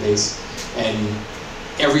AMD code base, and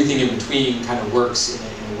everything in between kind of works in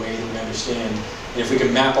a way that we understand. And if we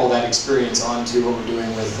can map all that experience onto what we're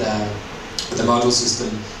doing with the module system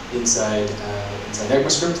inside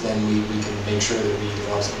ECMA, then we can make sure that we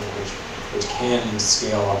develop something which can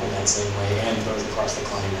scale up in that same way, and both across the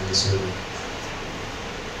client and the server.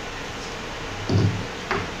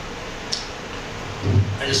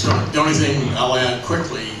 I guess the only thing I'll add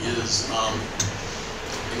quickly is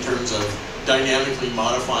in terms of dynamically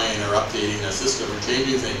modifying or updating a system or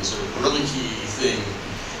changing things, a really key thing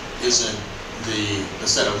isn't the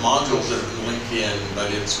set of modules that have been linked in,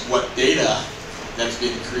 but it's what data that's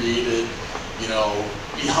been created,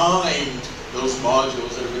 behind those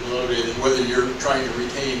modules that have been loaded, and whether you're trying to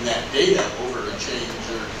retain that data over a change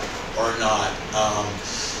or not.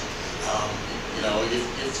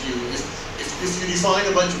 If you define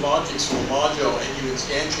a bunch of objects from a module and you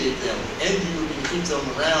instantiate them, and you can keep them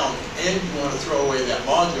around, and you want to throw away that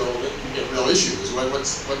module, then you get real issues.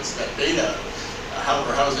 What's that data? How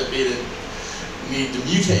does that data need to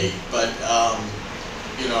mutate? But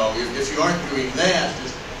if you aren't doing that,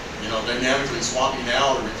 just dynamically swapping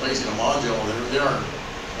out or replacing a module, there are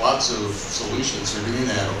lots of solutions for doing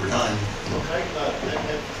that over time. I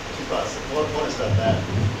have two thoughts. One is about that.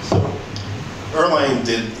 So Erlang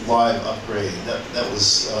did live upgrade. That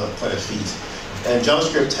was quite a feat. And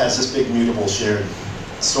JavaScript has this big mutable shared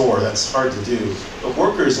store. That's hard to do. But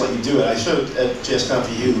workers let you do it. I showed at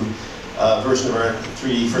JSConf.eu a version of our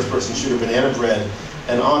 3D first-person shooter, Banana Bread,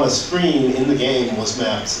 and on a screen in the game was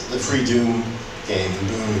mapped the free Doom game,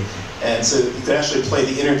 Boom. And so you could actually play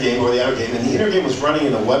the inner game or the outer game, and the inner game was running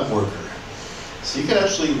in a web worker. So you could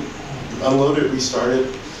actually unload it, restart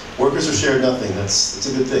it. Workers are shared nothing. It's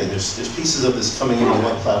a good thing. There's pieces of this coming into the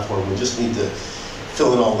web platform. We just need to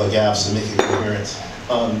fill in all the gaps and make it coherent.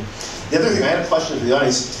 The other thing, I had a question for the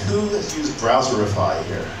audience. Who has used Browserify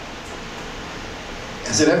here?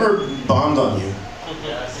 Has it ever bombed on you?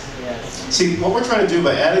 Yes. See, what we're trying to do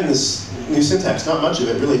by adding this new syntax, not much of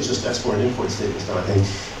it, really just export and import statements now, I think,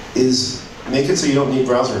 is make it so you don't need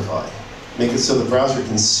Browserify. Make it so the browser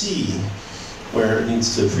can see where it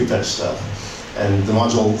needs to prefetch stuff. And the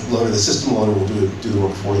module loader, the system loader, will do the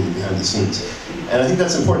work for you behind the scenes. And I think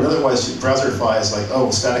that's important. Otherwise, Browserify is like, oh,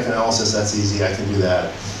 static analysis, that's easy, I can do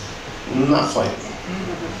that. Not quite.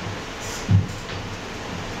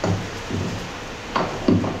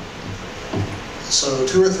 So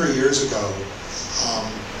 2 or 3 years ago,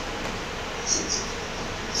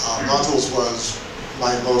 modules was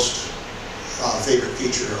my most favorite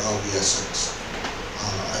feature of ES6.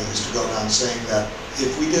 I used to go around saying that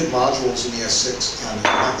if we did modules in ES6 and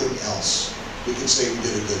nothing else, we could say we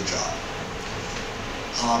did a good job.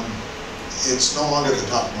 It's no longer at the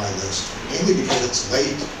top of my list, mainly because it's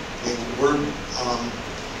late. I mean,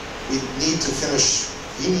 we need to finish,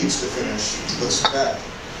 he needs to finish the spec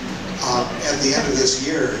at the end of this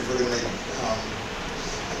year if we're going to make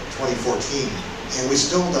 2014. And we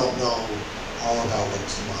still don't know all about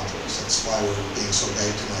what's in modules. That's why we're being so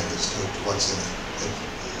vague tonight as to what's in it.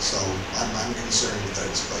 So I'm concerned that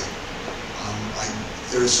it's late.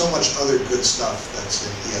 There is so much other good stuff that's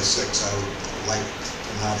in ES6. I would like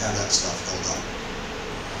to not have that stuff held up.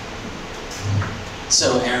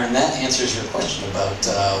 So, Aaron, that answers your question about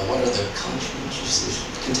what are the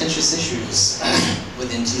contentious issues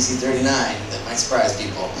within TC39 that might surprise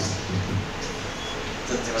people.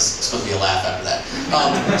 There was supposed to be a laugh after that.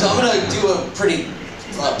 So I'm going to do a pretty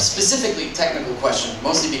specifically technical question,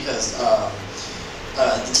 mostly because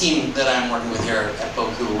the team that I'm working with here at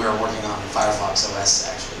Bocoup, we're working on Firefox OS,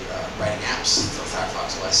 actually writing apps for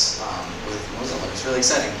Firefox OS with Mozilla. It's really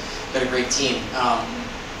exciting. We've got a great team.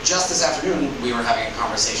 Just this afternoon, we were having a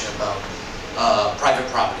conversation about private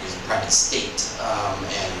properties, private state,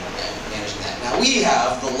 and managing that. Now, we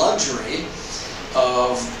have the luxury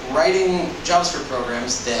of writing JavaScript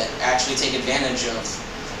programs that actually take advantage of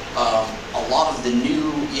a lot of the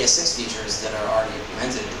new ES6 features that are already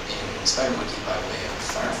implemented in SpiderMonkey by way of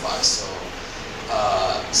Firefox. So,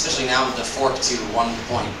 especially now with the fork to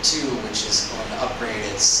 1.2, which is going to upgrade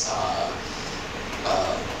its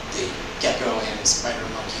the Gecko and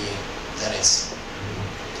SpiderMonkey, that it's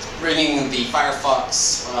bringing the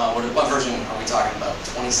Firefox, what version are we talking about?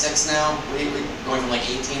 26 now? We're going from like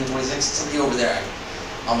 18 to 26? Somebody over there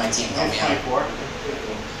on my team help me out.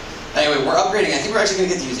 Anyway, we're upgrading. I think we're actually going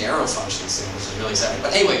to get to use arrow functions soon, which is really exciting.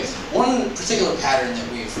 But anyway, one particular pattern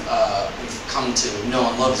that we've come to know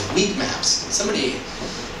and love is weak maps. Somebody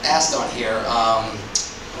asked on here,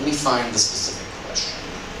 let me find the specific question.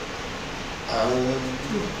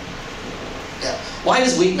 Yeah. Why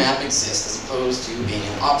does weak map exist as opposed to being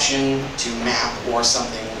an option to map or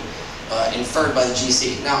something inferred by the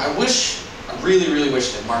GC? Now, I really, really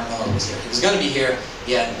wish that Mark Miller was here. He was going to be here.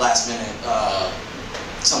 He had last minute,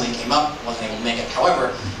 something came up, wasn't able to make it.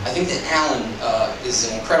 However, I think that Alan is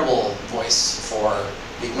an incredible voice for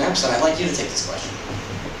weak maps, and I'd like you to take this question.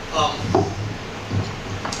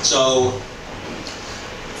 So,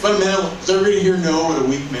 fundamental, does everybody here know what a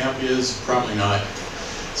weak map is? Probably not.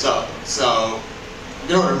 So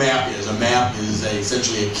you know what a map is. A map is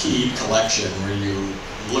essentially a key collection where you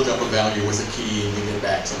look up a value with a key and you get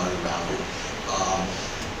back some other value.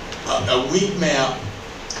 A weak map,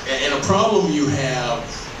 and a problem you have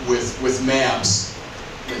with maps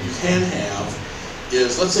that you can have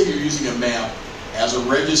is, let's say you're using a map as a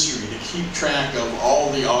registry to keep track of all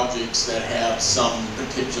the objects that have some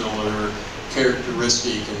particular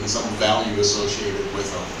characteristic and some value associated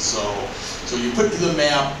with them. So you put to the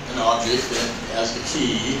map an object that has the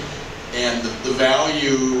key, and the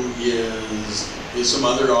value is some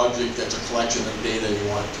other object that's a collection of data you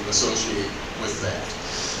want to associate with that.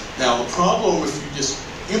 Now, the problem if you just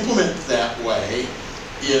implement it that way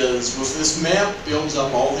is with this map builds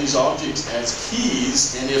up all these objects as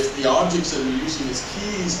keys, and if the objects that are using as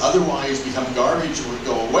keys otherwise become garbage or would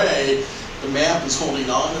go away, the map is holding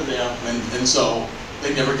on to them, and so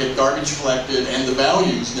they never get garbage collected, and the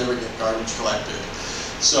values never get garbage collected.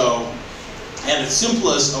 So, at its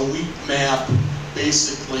simplest, a weak map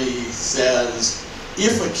basically says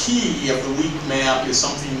if a key of the weak map is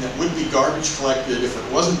something that would be garbage collected, if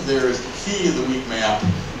it wasn't there as the key of the weak map,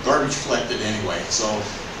 garbage collected anyway. So,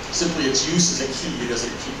 simply its use as a key doesn't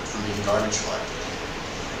keep it from being garbage collected.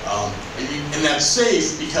 And that's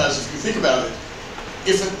safe because if you think about it,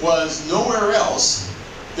 if it was nowhere else,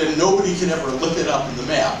 then nobody can ever look it up in the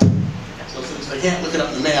map. So since they can't look it up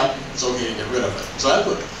in the map, it's okay to get rid of it. So that's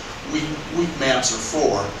what weak maps are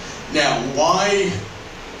for. Now, why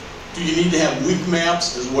do you need to have weak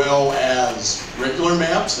maps as well as regular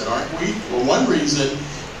maps that aren't weak? Well, one reason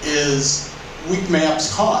is weak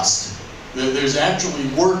maps cost. There's actually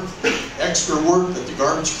extra work that the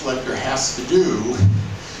garbage collector has to do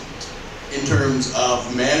in terms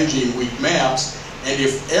of managing weak maps. And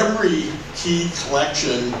if every key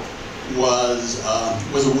collection was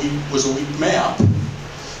a weak map,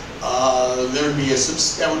 that would be a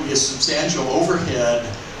substantial overhead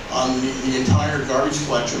on the entire garbage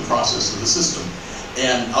collection process of the system.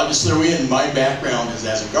 And I'll just throw in my background is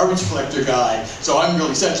as a garbage collector guy, so I'm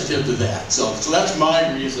really sensitive to that. So that's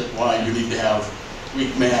my reason why you need to have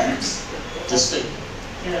weak maps.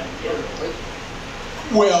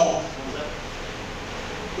 Well,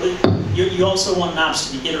 you also want maps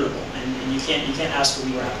to be iterable, and you can't ask a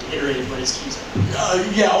viewer how to iterate what his keys are.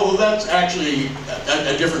 Yeah, although that's actually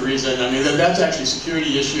a different reason. I mean, that's actually a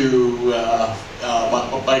security issue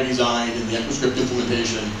by design in the ECMAScript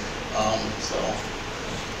implementation.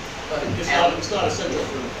 But it's not essential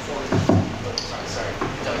for performance. Sorry.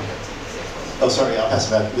 Oh, sorry, I'll pass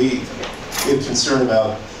it back. We have concern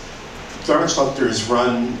about garbage collectors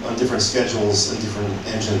run on different schedules and different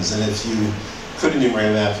engines, and if you could enumerate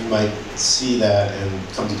a map, you might see that and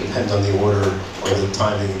come to depend on the order or the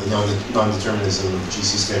timing, the non-determinism of the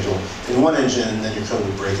GC schedule in one engine, and then your code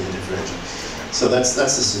would break in a different engine. So that's the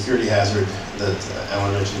security hazard that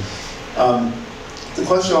Alan mentioned. The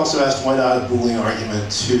question also asked, why not a Boolean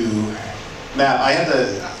argument to map? I had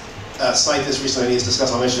to cite this recently, I need to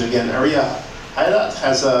discuss, I'll mention it again. Aria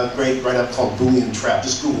has a great write-up called Boolean Trap.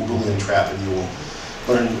 Just Google Boolean Trap and you will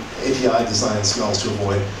learn API design smells to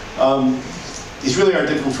avoid. These really are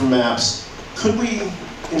different from maps. Could we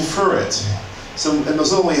infer it? So in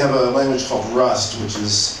Mozilla we have a language called Rust, which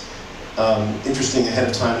is interesting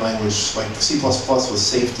ahead-of-time language, like C++ with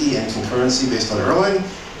safety and concurrency based on Erlang,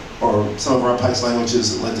 or some of our Pikes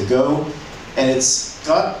languages that led to Go. And it's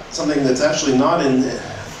got something that's actually not in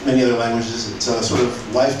many other languages. It's a sort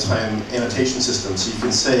of lifetime annotation system. So you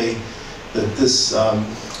can say that this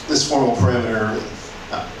formal parameter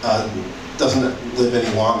doesn't live any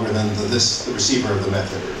longer than the receiver of the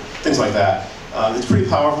method, or things like that. It's pretty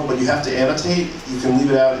powerful, but you have to annotate. You can leave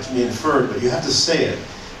it out, it can be inferred, but you have to say it.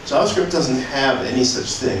 JavaScript doesn't have any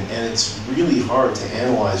such thing, and it's really hard to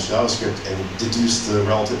analyze JavaScript and deduce the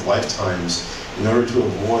relative lifetimes in order to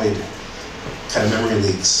avoid kind of memory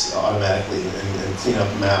leaks automatically and clean up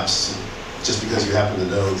maps just because you happen to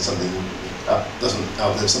know that something doesn't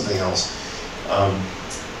outlive something else.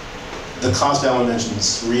 The cost Alan mentioned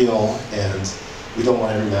is real, and we don't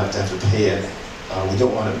want every map to have to pay it. We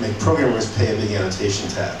don't want to make programmers pay a big annotation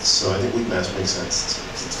tax, so I think weak maps make sense.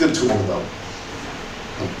 It's a good tool to develop.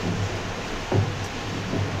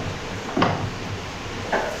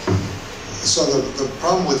 So the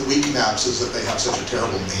problem with weak maps is that they have such a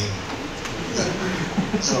terrible name.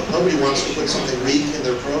 Nobody wants to put something weak in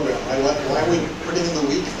their program. Why are we putting in the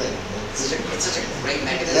weak thing? It's such a great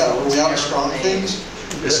mechanism. Yeah, we have strong things.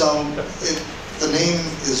 So the name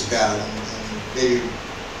is bad, and maybe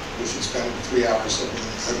we should spend 3 hours looking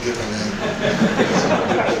at a different name.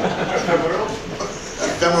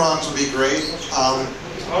 Ephemerons would be great.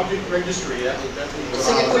 Object registry, that's Let's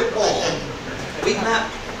take a quick poll. Weak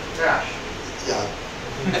map, trash. Yeah.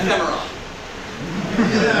 Ephemeron.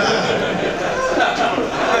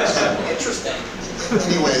 Interesting.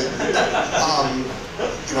 Anyway,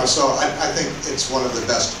 so I think it's one of the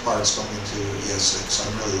best parts going into ES6.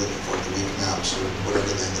 I'm really looking forward to weak maps or whatever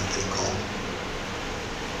they end up getting called.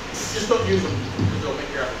 Just don't use them, because they'll make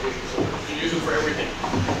your application so you can use them for everything.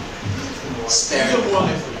 Spare. Use them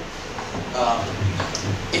wisely.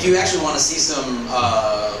 If you actually want to see some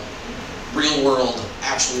real world,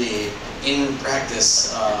 actually in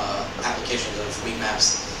practice applications of weak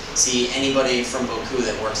maps, see anybody from Bocoup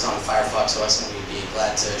that works on Firefox OS, and we'd be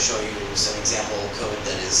glad to show you some example code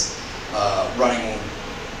that is running,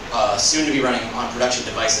 soon to be running on production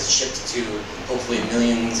devices shipped to hopefully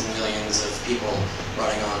millions and millions of people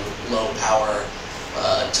running on low power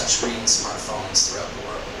touchscreen smartphones throughout the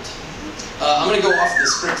world. I'm going to go off the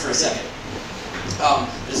script for a second.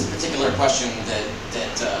 There's a particular question that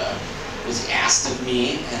was asked of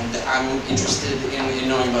me, and that I'm interested in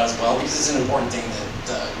knowing about as well, because it's an important thing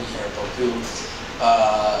that we here at Bocoup,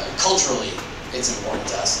 culturally, it's important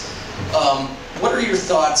to us. What are your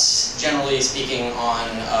thoughts, generally speaking, on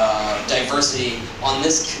diversity on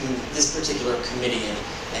this particular committee,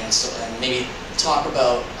 and maybe talk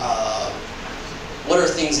about what are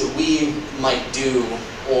things that we might do,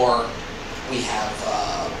 or we have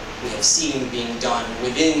seen being done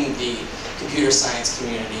within the computer science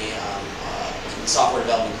community, software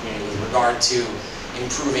development community, with regard to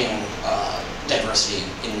improving diversity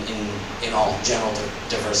in all general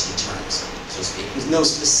diversity terms, so to speak, with no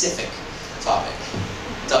specific topic.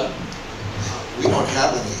 Doug? We don't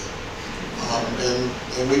have any,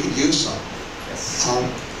 and we could use some. Yes.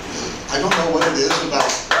 I don't know what it is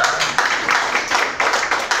about.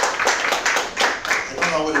 I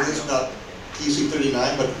don't know what it is about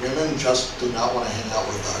TC39, but women just do not want to hang out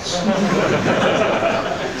with us.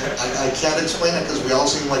 I can't explain it because we all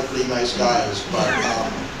seem like pretty nice guys, but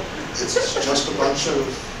it's just a bunch of,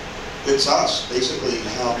 it's us, basically.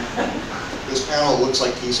 This panel looks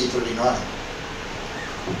like TC39.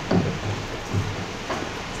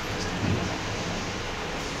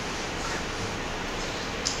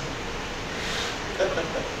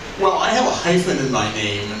 Well, I have a hyphen in my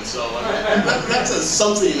name, and so that says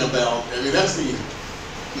something about. I mean, that's the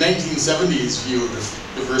 1970s view of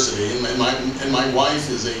diversity, and my wife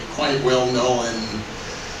is a quite well-known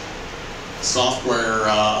software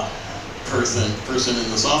person in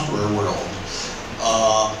the software world.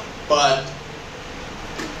 But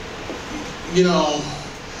you know,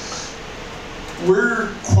 we're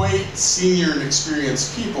quite senior and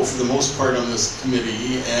experienced people for the most part on this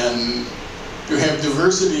committee, and to have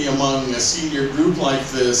diversity among a senior group like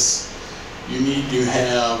this, you need to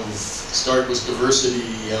start with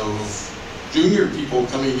diversity of junior people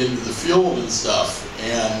coming into the field and stuff.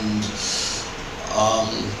 And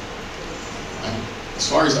as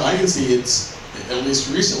far as I can see, it's, at least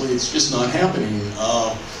recently, it's just not happening.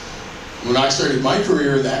 When I started my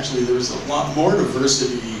career, actually there was a lot more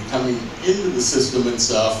diversity coming into the system and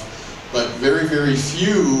stuff, but very, very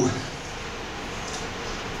few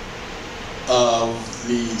of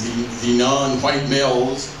the non-white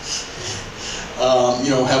males, you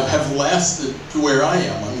know, have lasted to where I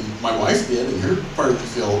am. I mean, my wife did in her part of the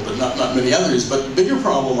field, but not many others. But the bigger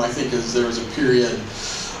problem, I think, is there was a period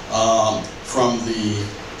from the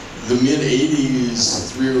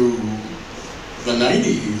mid-'80s through the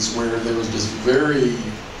 90s where there was just very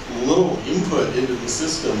little input into the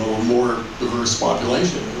system of a more diverse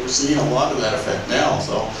population. And we're seeing a lot of that effect now.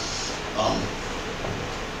 So.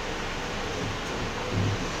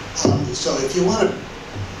 So if you want to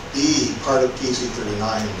be part of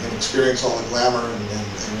TC39 and experience all the glamour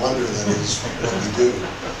and wonder that is what we do,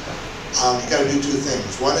 you got to do two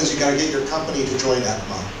things. One is you got to get your company to join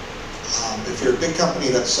ECMA. If you're a big company,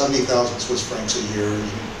 that's 70,000 Swiss francs a year.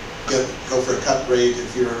 You go for a cut rate.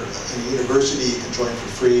 If you're in a university, you can join for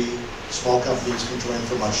free. Small companies can join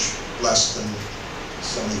for much less than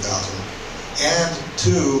 70,000. And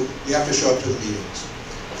two, you have to show up to the meetings.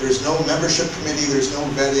 There's no membership committee, there's no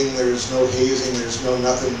vetting, there's no hazing, there's no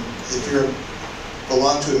nothing. If you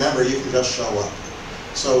belong to a member, you can just show up.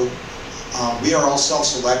 So we are all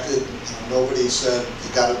self-selected. Nobody said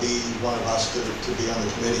you got to be one of us to be on the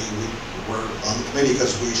committee. We were on the committee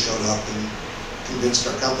because we showed up and convinced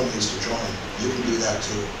our companies to join. You can do that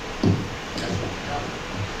too.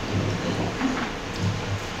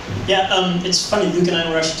 Yeah, it's funny, Luke and I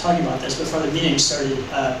were actually talking about this before the meeting started.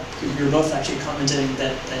 We were both actually commenting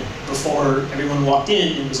that before everyone walked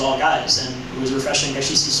in, it was all guys, and it was refreshing to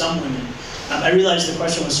actually see some women. I realized the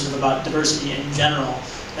question was sort of about diversity in general,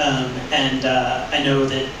 and I know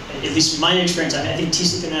that, at least in my experience, I think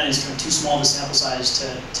TC39 is kind of too small of a sample size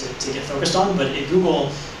to get focused on, but at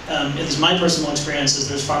Google, at least my personal experience is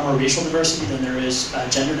there's far more racial diversity than there is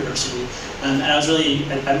gender diversity. And I was really,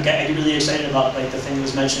 I get really excited about like the thing that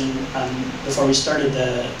was mentioned before we started,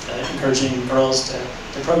 the encouraging girls to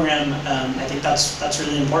program. I think that's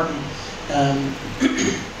really important.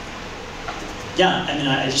 Yeah, I mean,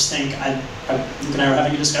 I just think, Luke and I were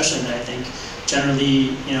having a discussion that I think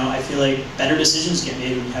generally, you know, I feel like better decisions get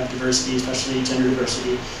made when you have diversity, especially gender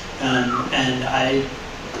diversity. And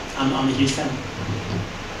I'm a huge fan.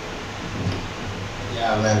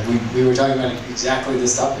 Yeah, man, we were talking about exactly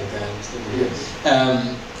this topic over here.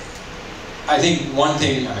 I think one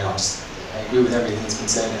thing, I agree with everything that's been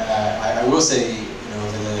said. I will say, you know,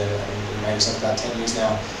 I've been in Microsoft about 10 years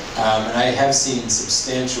now, and I have seen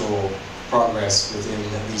substantial progress within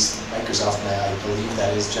at least Microsoft, and I believe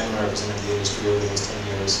that is generally represented in the industry over those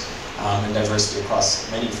 10 years, and diversity across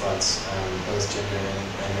many fronts, both gender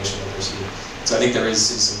and racial diversity. So I think there is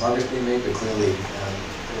some progress being made, but clearly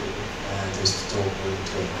there's still room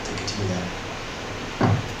to continue that.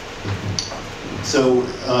 So,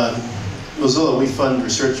 Mozilla, we fund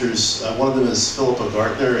researchers. One of them is Philippa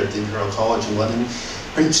Gartner at the Imperial College in London.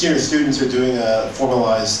 Her senior students are doing a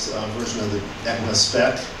formalized version of the ECMA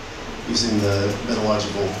spec using the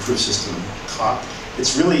methodological proof system COP.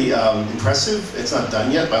 It's really impressive. It's not done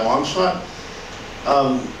yet by a long shot.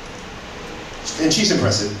 And she's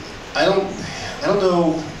impressive. I don't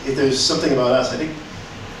know if there's something about us. I think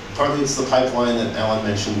partly it's the pipeline that Alan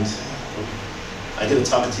mentioned. I did a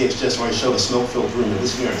talk at TXJS where I showed a smoke-filled room, and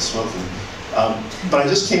this we aren't smoking. But I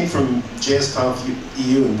just came from JSConf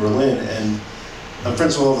EU in Berlin, and I'm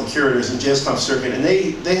friends with all the curators in JSConf circuit, and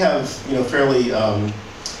they have fairly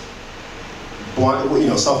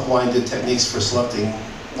self-blinded techniques for selecting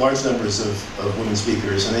large numbers of women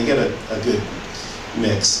speakers, and they get a good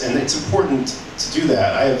mix. And it's important to do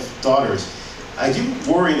that. I have daughters. I do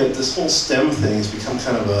worry that this whole STEM thing has become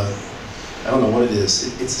kind of I don't know what it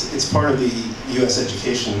is. It's part of the U.S.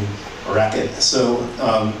 education racket. So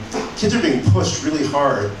kids are being pushed really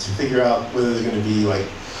hard to figure out whether they're going to be like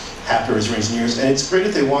hackers or engineers. And it's great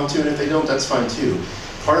if they want to, and if they don't, that's fine too.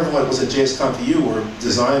 part of what was at JSConf.eu were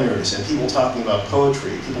designers and people talking about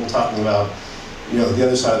poetry, people talking about, you know, the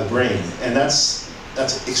other side of the brain, and that's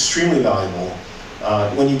extremely valuable.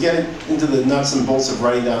 When you get into the nuts and bolts of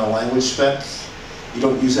writing down a language spec, you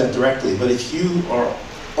don't use that directly. But if you are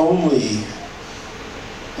only,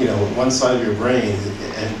 you know, one side of your brain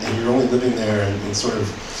and you're only living there and sort of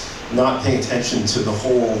not paying attention to the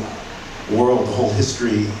whole world, the whole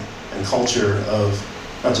history and culture of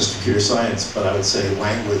not just computer science, but I would say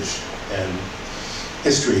language and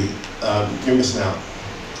history, you're missing out.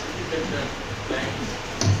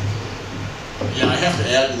 Yeah, I have to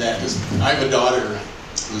add to that because I have a daughter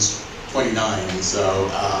who's 29, so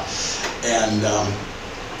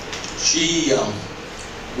she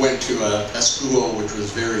went to a school which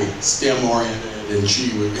was very STEM oriented, and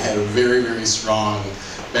she had a very, very strong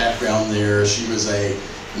background there. She was a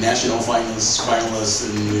national finalist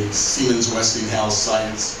in the Siemens Westinghouse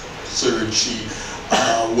Science Surge. She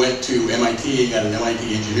went to MIT and got an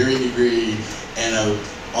MIT engineering degree, and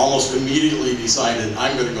almost immediately decided,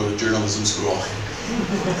 I'm going to go to journalism school.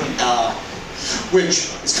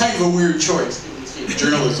 Which is kind of a weird choice,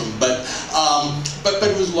 journalism, but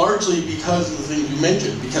it was largely because of the things you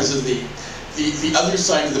mentioned, because of the other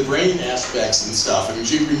side of the brain aspects and stuff. I mean,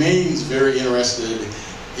 she remains very interested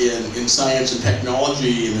in science and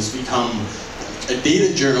technology and has become a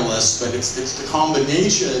data journalist, but it's the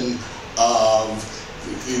combination of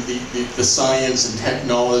the science and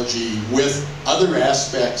technology with other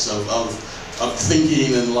aspects of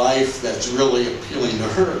thinking and life that's really appealing to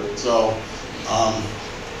her. So,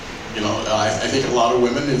 you know, I think a lot of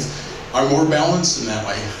women are more balanced in that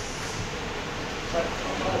way.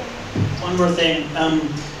 One more thing.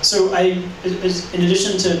 So in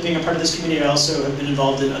addition to being a part of this community, I also have been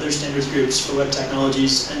involved in other standards groups for web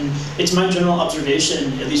technologies, and it's my general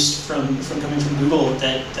observation, at least from coming from Google,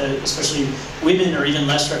 that especially women are even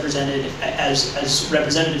less represented as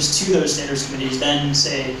representatives to those standards committees than,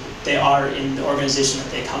 say, they are in the organization that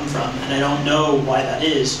they come from, and I don't know why that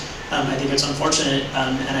is. I think it's unfortunate,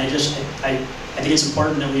 and I think it's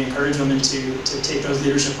important that we encourage women to take those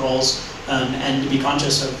leadership roles and to be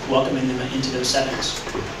conscious of welcoming them into those settings.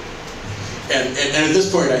 And at this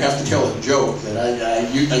point, I have to tell a joke that I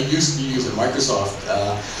used to use at Microsoft,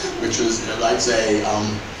 which was, I'd say,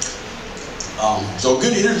 so a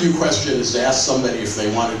good interview question is to ask somebody if they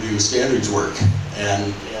want to do standards work,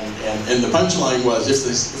 and the punchline was,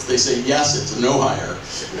 if they say yes, it's a no hire.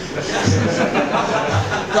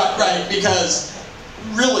 right, because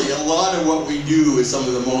really a lot of what we do is some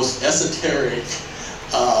of the most esoteric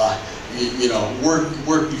you know,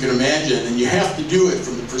 work you can imagine, and you have to do it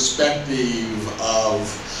from the perspective of,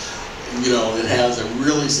 you know, it has a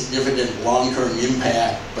really significant long-term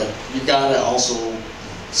impact, but you gotta also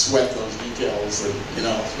sweat those details, and, you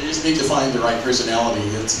know, you just need to find the right personality.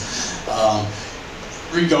 It's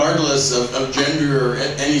regardless of gender or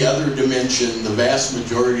any other dimension, the vast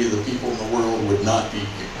majority of the people in the world would not be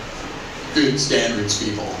good standards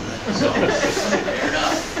people. So. Fair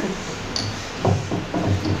enough.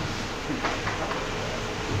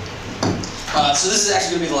 So this is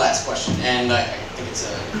actually going to be the last question, and I think it's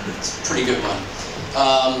a pretty good one.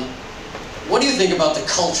 What do you think about the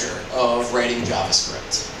culture of writing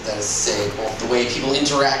JavaScript? That is to say, both the way people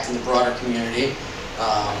interact in the broader community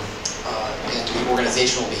and the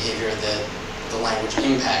organizational behavior that the language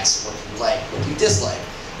impacts, what you like, what you dislike.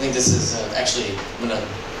 I think this is actually, I'm going to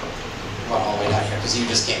run all the way down here, because you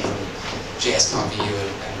just came from JSConf.eu and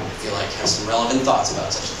I feel like have some relevant thoughts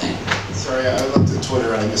about such a thing. Sorry, I looked at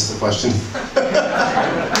Twitter and I missed the question.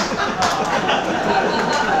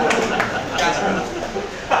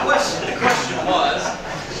 The question was,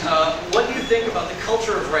 what do you think about the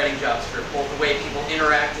culture of writing JavaScript, both the way people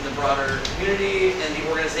interact in the broader community and the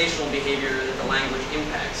organizational behavior that the language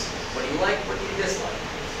impacts? What do you like, what do you dislike?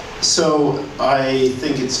 So I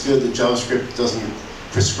think it's good that JavaScript doesn't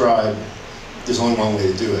prescribe there's only one way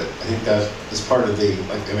to do it. I think that is part of the,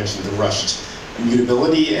 like I mentioned, the rushed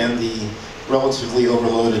immutability and the relatively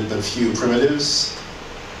overloaded but few primitives.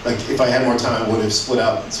 Like, if I had more time, I would have split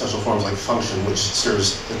out special forms like function, which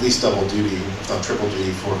serves at least double duty, if not triple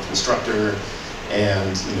duty, for constructor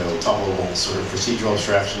and, you know, top-level sort of procedural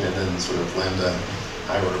abstraction, and then sort of lambda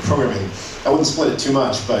high-order programming. I wouldn't split it too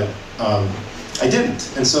much, but I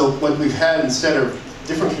didn't. And so what we've had instead are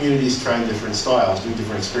different communities trying different styles, doing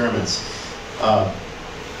different experiments.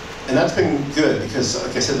 And that's been good because,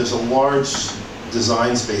 like I said, there's a large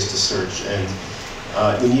design space to search, and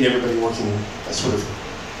we need everybody working sort of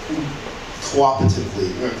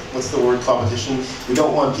cooperatively. What's the word, competition? We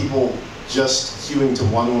don't want people just hewing to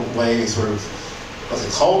one way, sort of as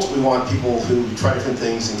a cult. We want people who try different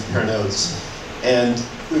things and compare notes. And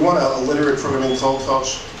we want a literate programming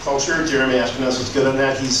culture. Jeremy Ashkenaz was good on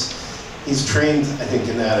that. He's trained, I think,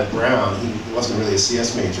 in that at Brown. He wasn't really a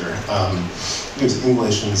CS major. He was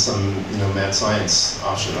English and some, mad science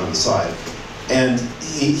option on the side. And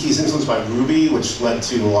he's influenced by Ruby, which led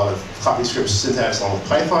to a lot of CoffeeScript syntax along with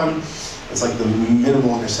Python. It's like the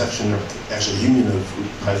minimal intersection, or actually union of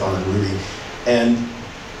Python and Ruby. And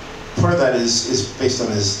part of that is based on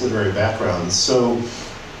his literary background. So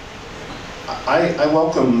I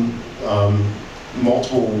welcome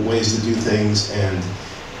multiple ways to do things and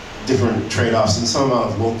different trade-offs and some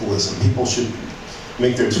amount of localism. People should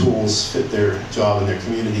make their tools fit their job and their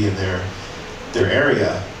community and their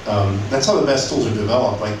area. That's how the best tools are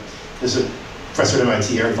developed. Like, there's a professor at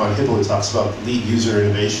MIT, Eric von Hippel, who talks about lead user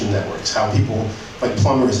innovation networks, how people, like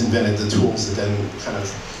plumbers, invented the tools that then kind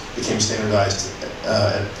of became standardized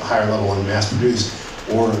at a higher level and mass-produced,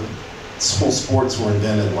 or whole sports were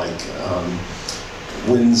invented, like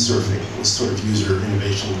windsurfing was sort of user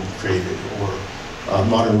innovation created, or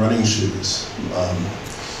modern running shoes.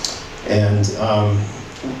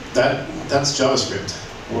 That's JavaScript.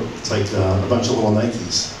 It's like a bunch of little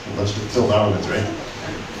Nikes, a bunch of Phil Bowermans, right?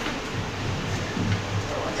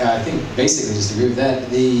 Yeah, I think basically just agree with that.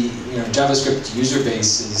 The JavaScript user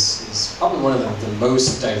base is probably one of the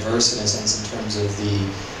most diverse in a sense in terms of the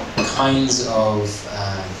kinds of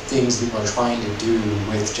things people are trying to do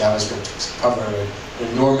with JavaScript to cover an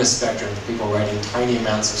enormous spectrum of people writing tiny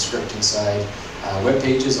amounts of script inside web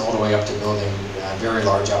pages, all the way up to building very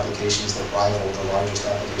large applications that rival the largest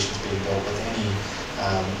applications being built with any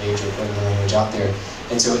major programming language out there.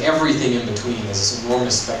 And so everything in between is this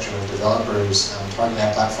enormous spectrum of developers targeting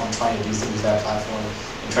that platform, trying to do things with that platform,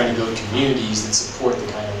 and trying to build communities that support the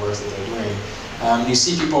kind of work that they're doing. You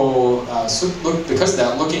see people, because of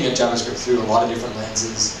that, looking at JavaScript through a lot of different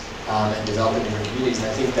lenses and developing different communities, and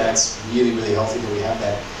I think that's really, really healthy that we have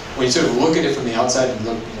that. When you sort of look at it from the outside and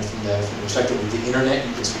look from the perspective of the internet,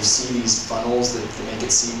 you can sort of see these funnels that make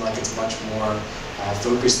it seem like it's much more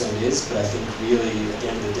focused than it is, but I think really, at the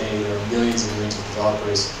end of the day, there are millions and millions of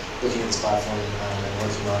developers looking at this platform and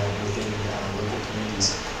working on it within local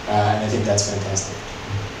communities, and I think that's fantastic.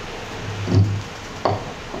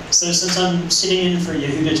 So since I'm sitting in for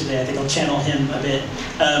Yehuda today, I think I'll channel him a bit.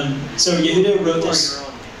 So Yehuda wrote this.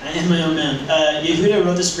 I am my own man. Yehuda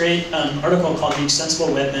wrote this great article called The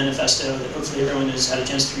Extensible Web Manifesto that hopefully everyone has had a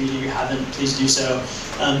chance to read. If you haven't, please do so.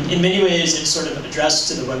 In many ways, it's sort of addressed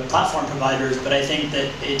to the web platform providers, but I think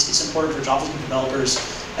that it's important for JavaScript developers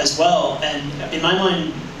as well. And in my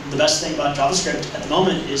mind, the best thing about JavaScript at the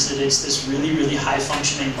moment is that it's this really, really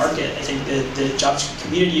high-functioning market. I think that the JavaScript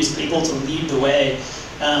community is able to lead the way.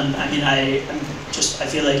 I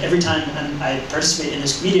feel like every time I participate in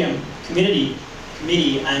this committee,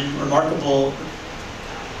 I'm remarkable.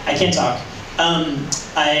 I can't talk.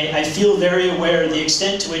 I feel very aware of the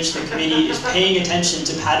extent to which the committee is paying attention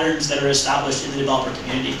to patterns that are established in the developer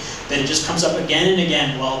community. That it just comes up again and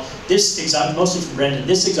again. Well, this exotic, mostly from Brendan,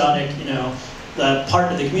 this exotic, the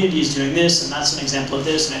part of the community is doing this, and that's an example of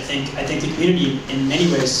this. And I think the community, in many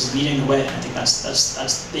ways, is leading the way. And I think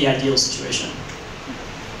that's the ideal situation.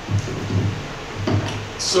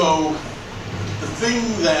 So, the thing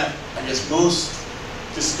that I guess most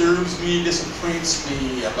disturbs me, disappoints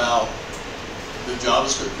me about the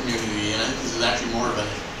JavaScript community, and I think this is actually more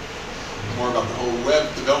about the whole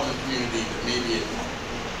web development community, but maybe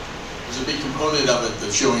there's a big component of it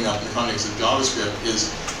that's showing up in the context of JavaScript,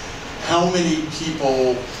 is how many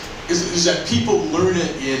people, is that people learn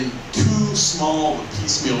it in too small a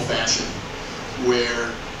piecemeal fashion,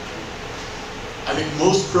 where I think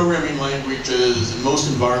most programming languages and most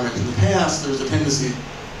environments in the past, there's a tendency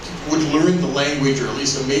would learn the language, or at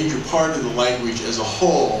least a major part of the language as a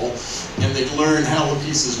whole, and they'd learn how the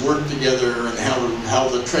pieces work together and how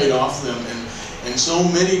to trade off them. And so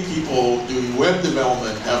many people doing web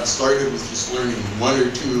development have started with just learning one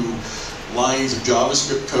or two lines of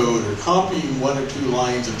JavaScript code, or copying one or two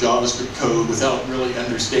lines of JavaScript code without really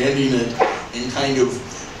understanding it, and kind of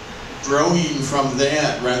growing from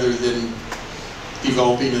that rather than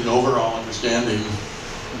developing an overall understanding.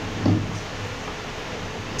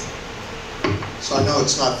 So I know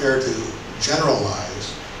it's not fair to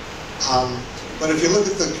generalize, but if you look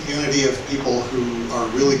at the community of people who are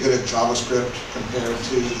really good at JavaScript compared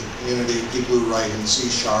to the community of people who write in C#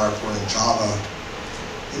 or in Java,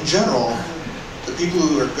 in general, the people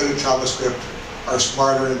who are good at JavaScript are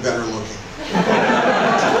smarter and better looking. And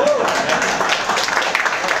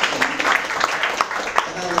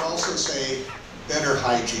I would also say better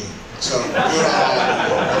hygiene. So good on all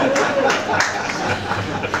of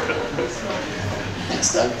you.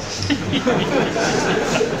 Thanks, Doug.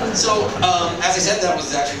 So, as I said, that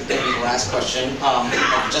was actually going to be the last question.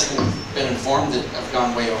 I've just been informed that I've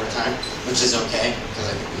gone way over time, which is okay, because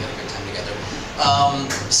I think we had a good time together.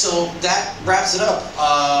 So that wraps it up.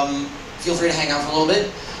 Feel free to hang out for a little bit.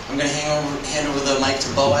 I'm going to hand over the mic to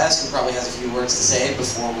Boaz, who probably has a few words to say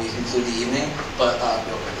before we conclude the evening. But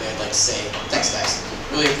real quickly, I'd like to say thanks, guys.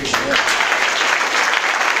 Really appreciate it.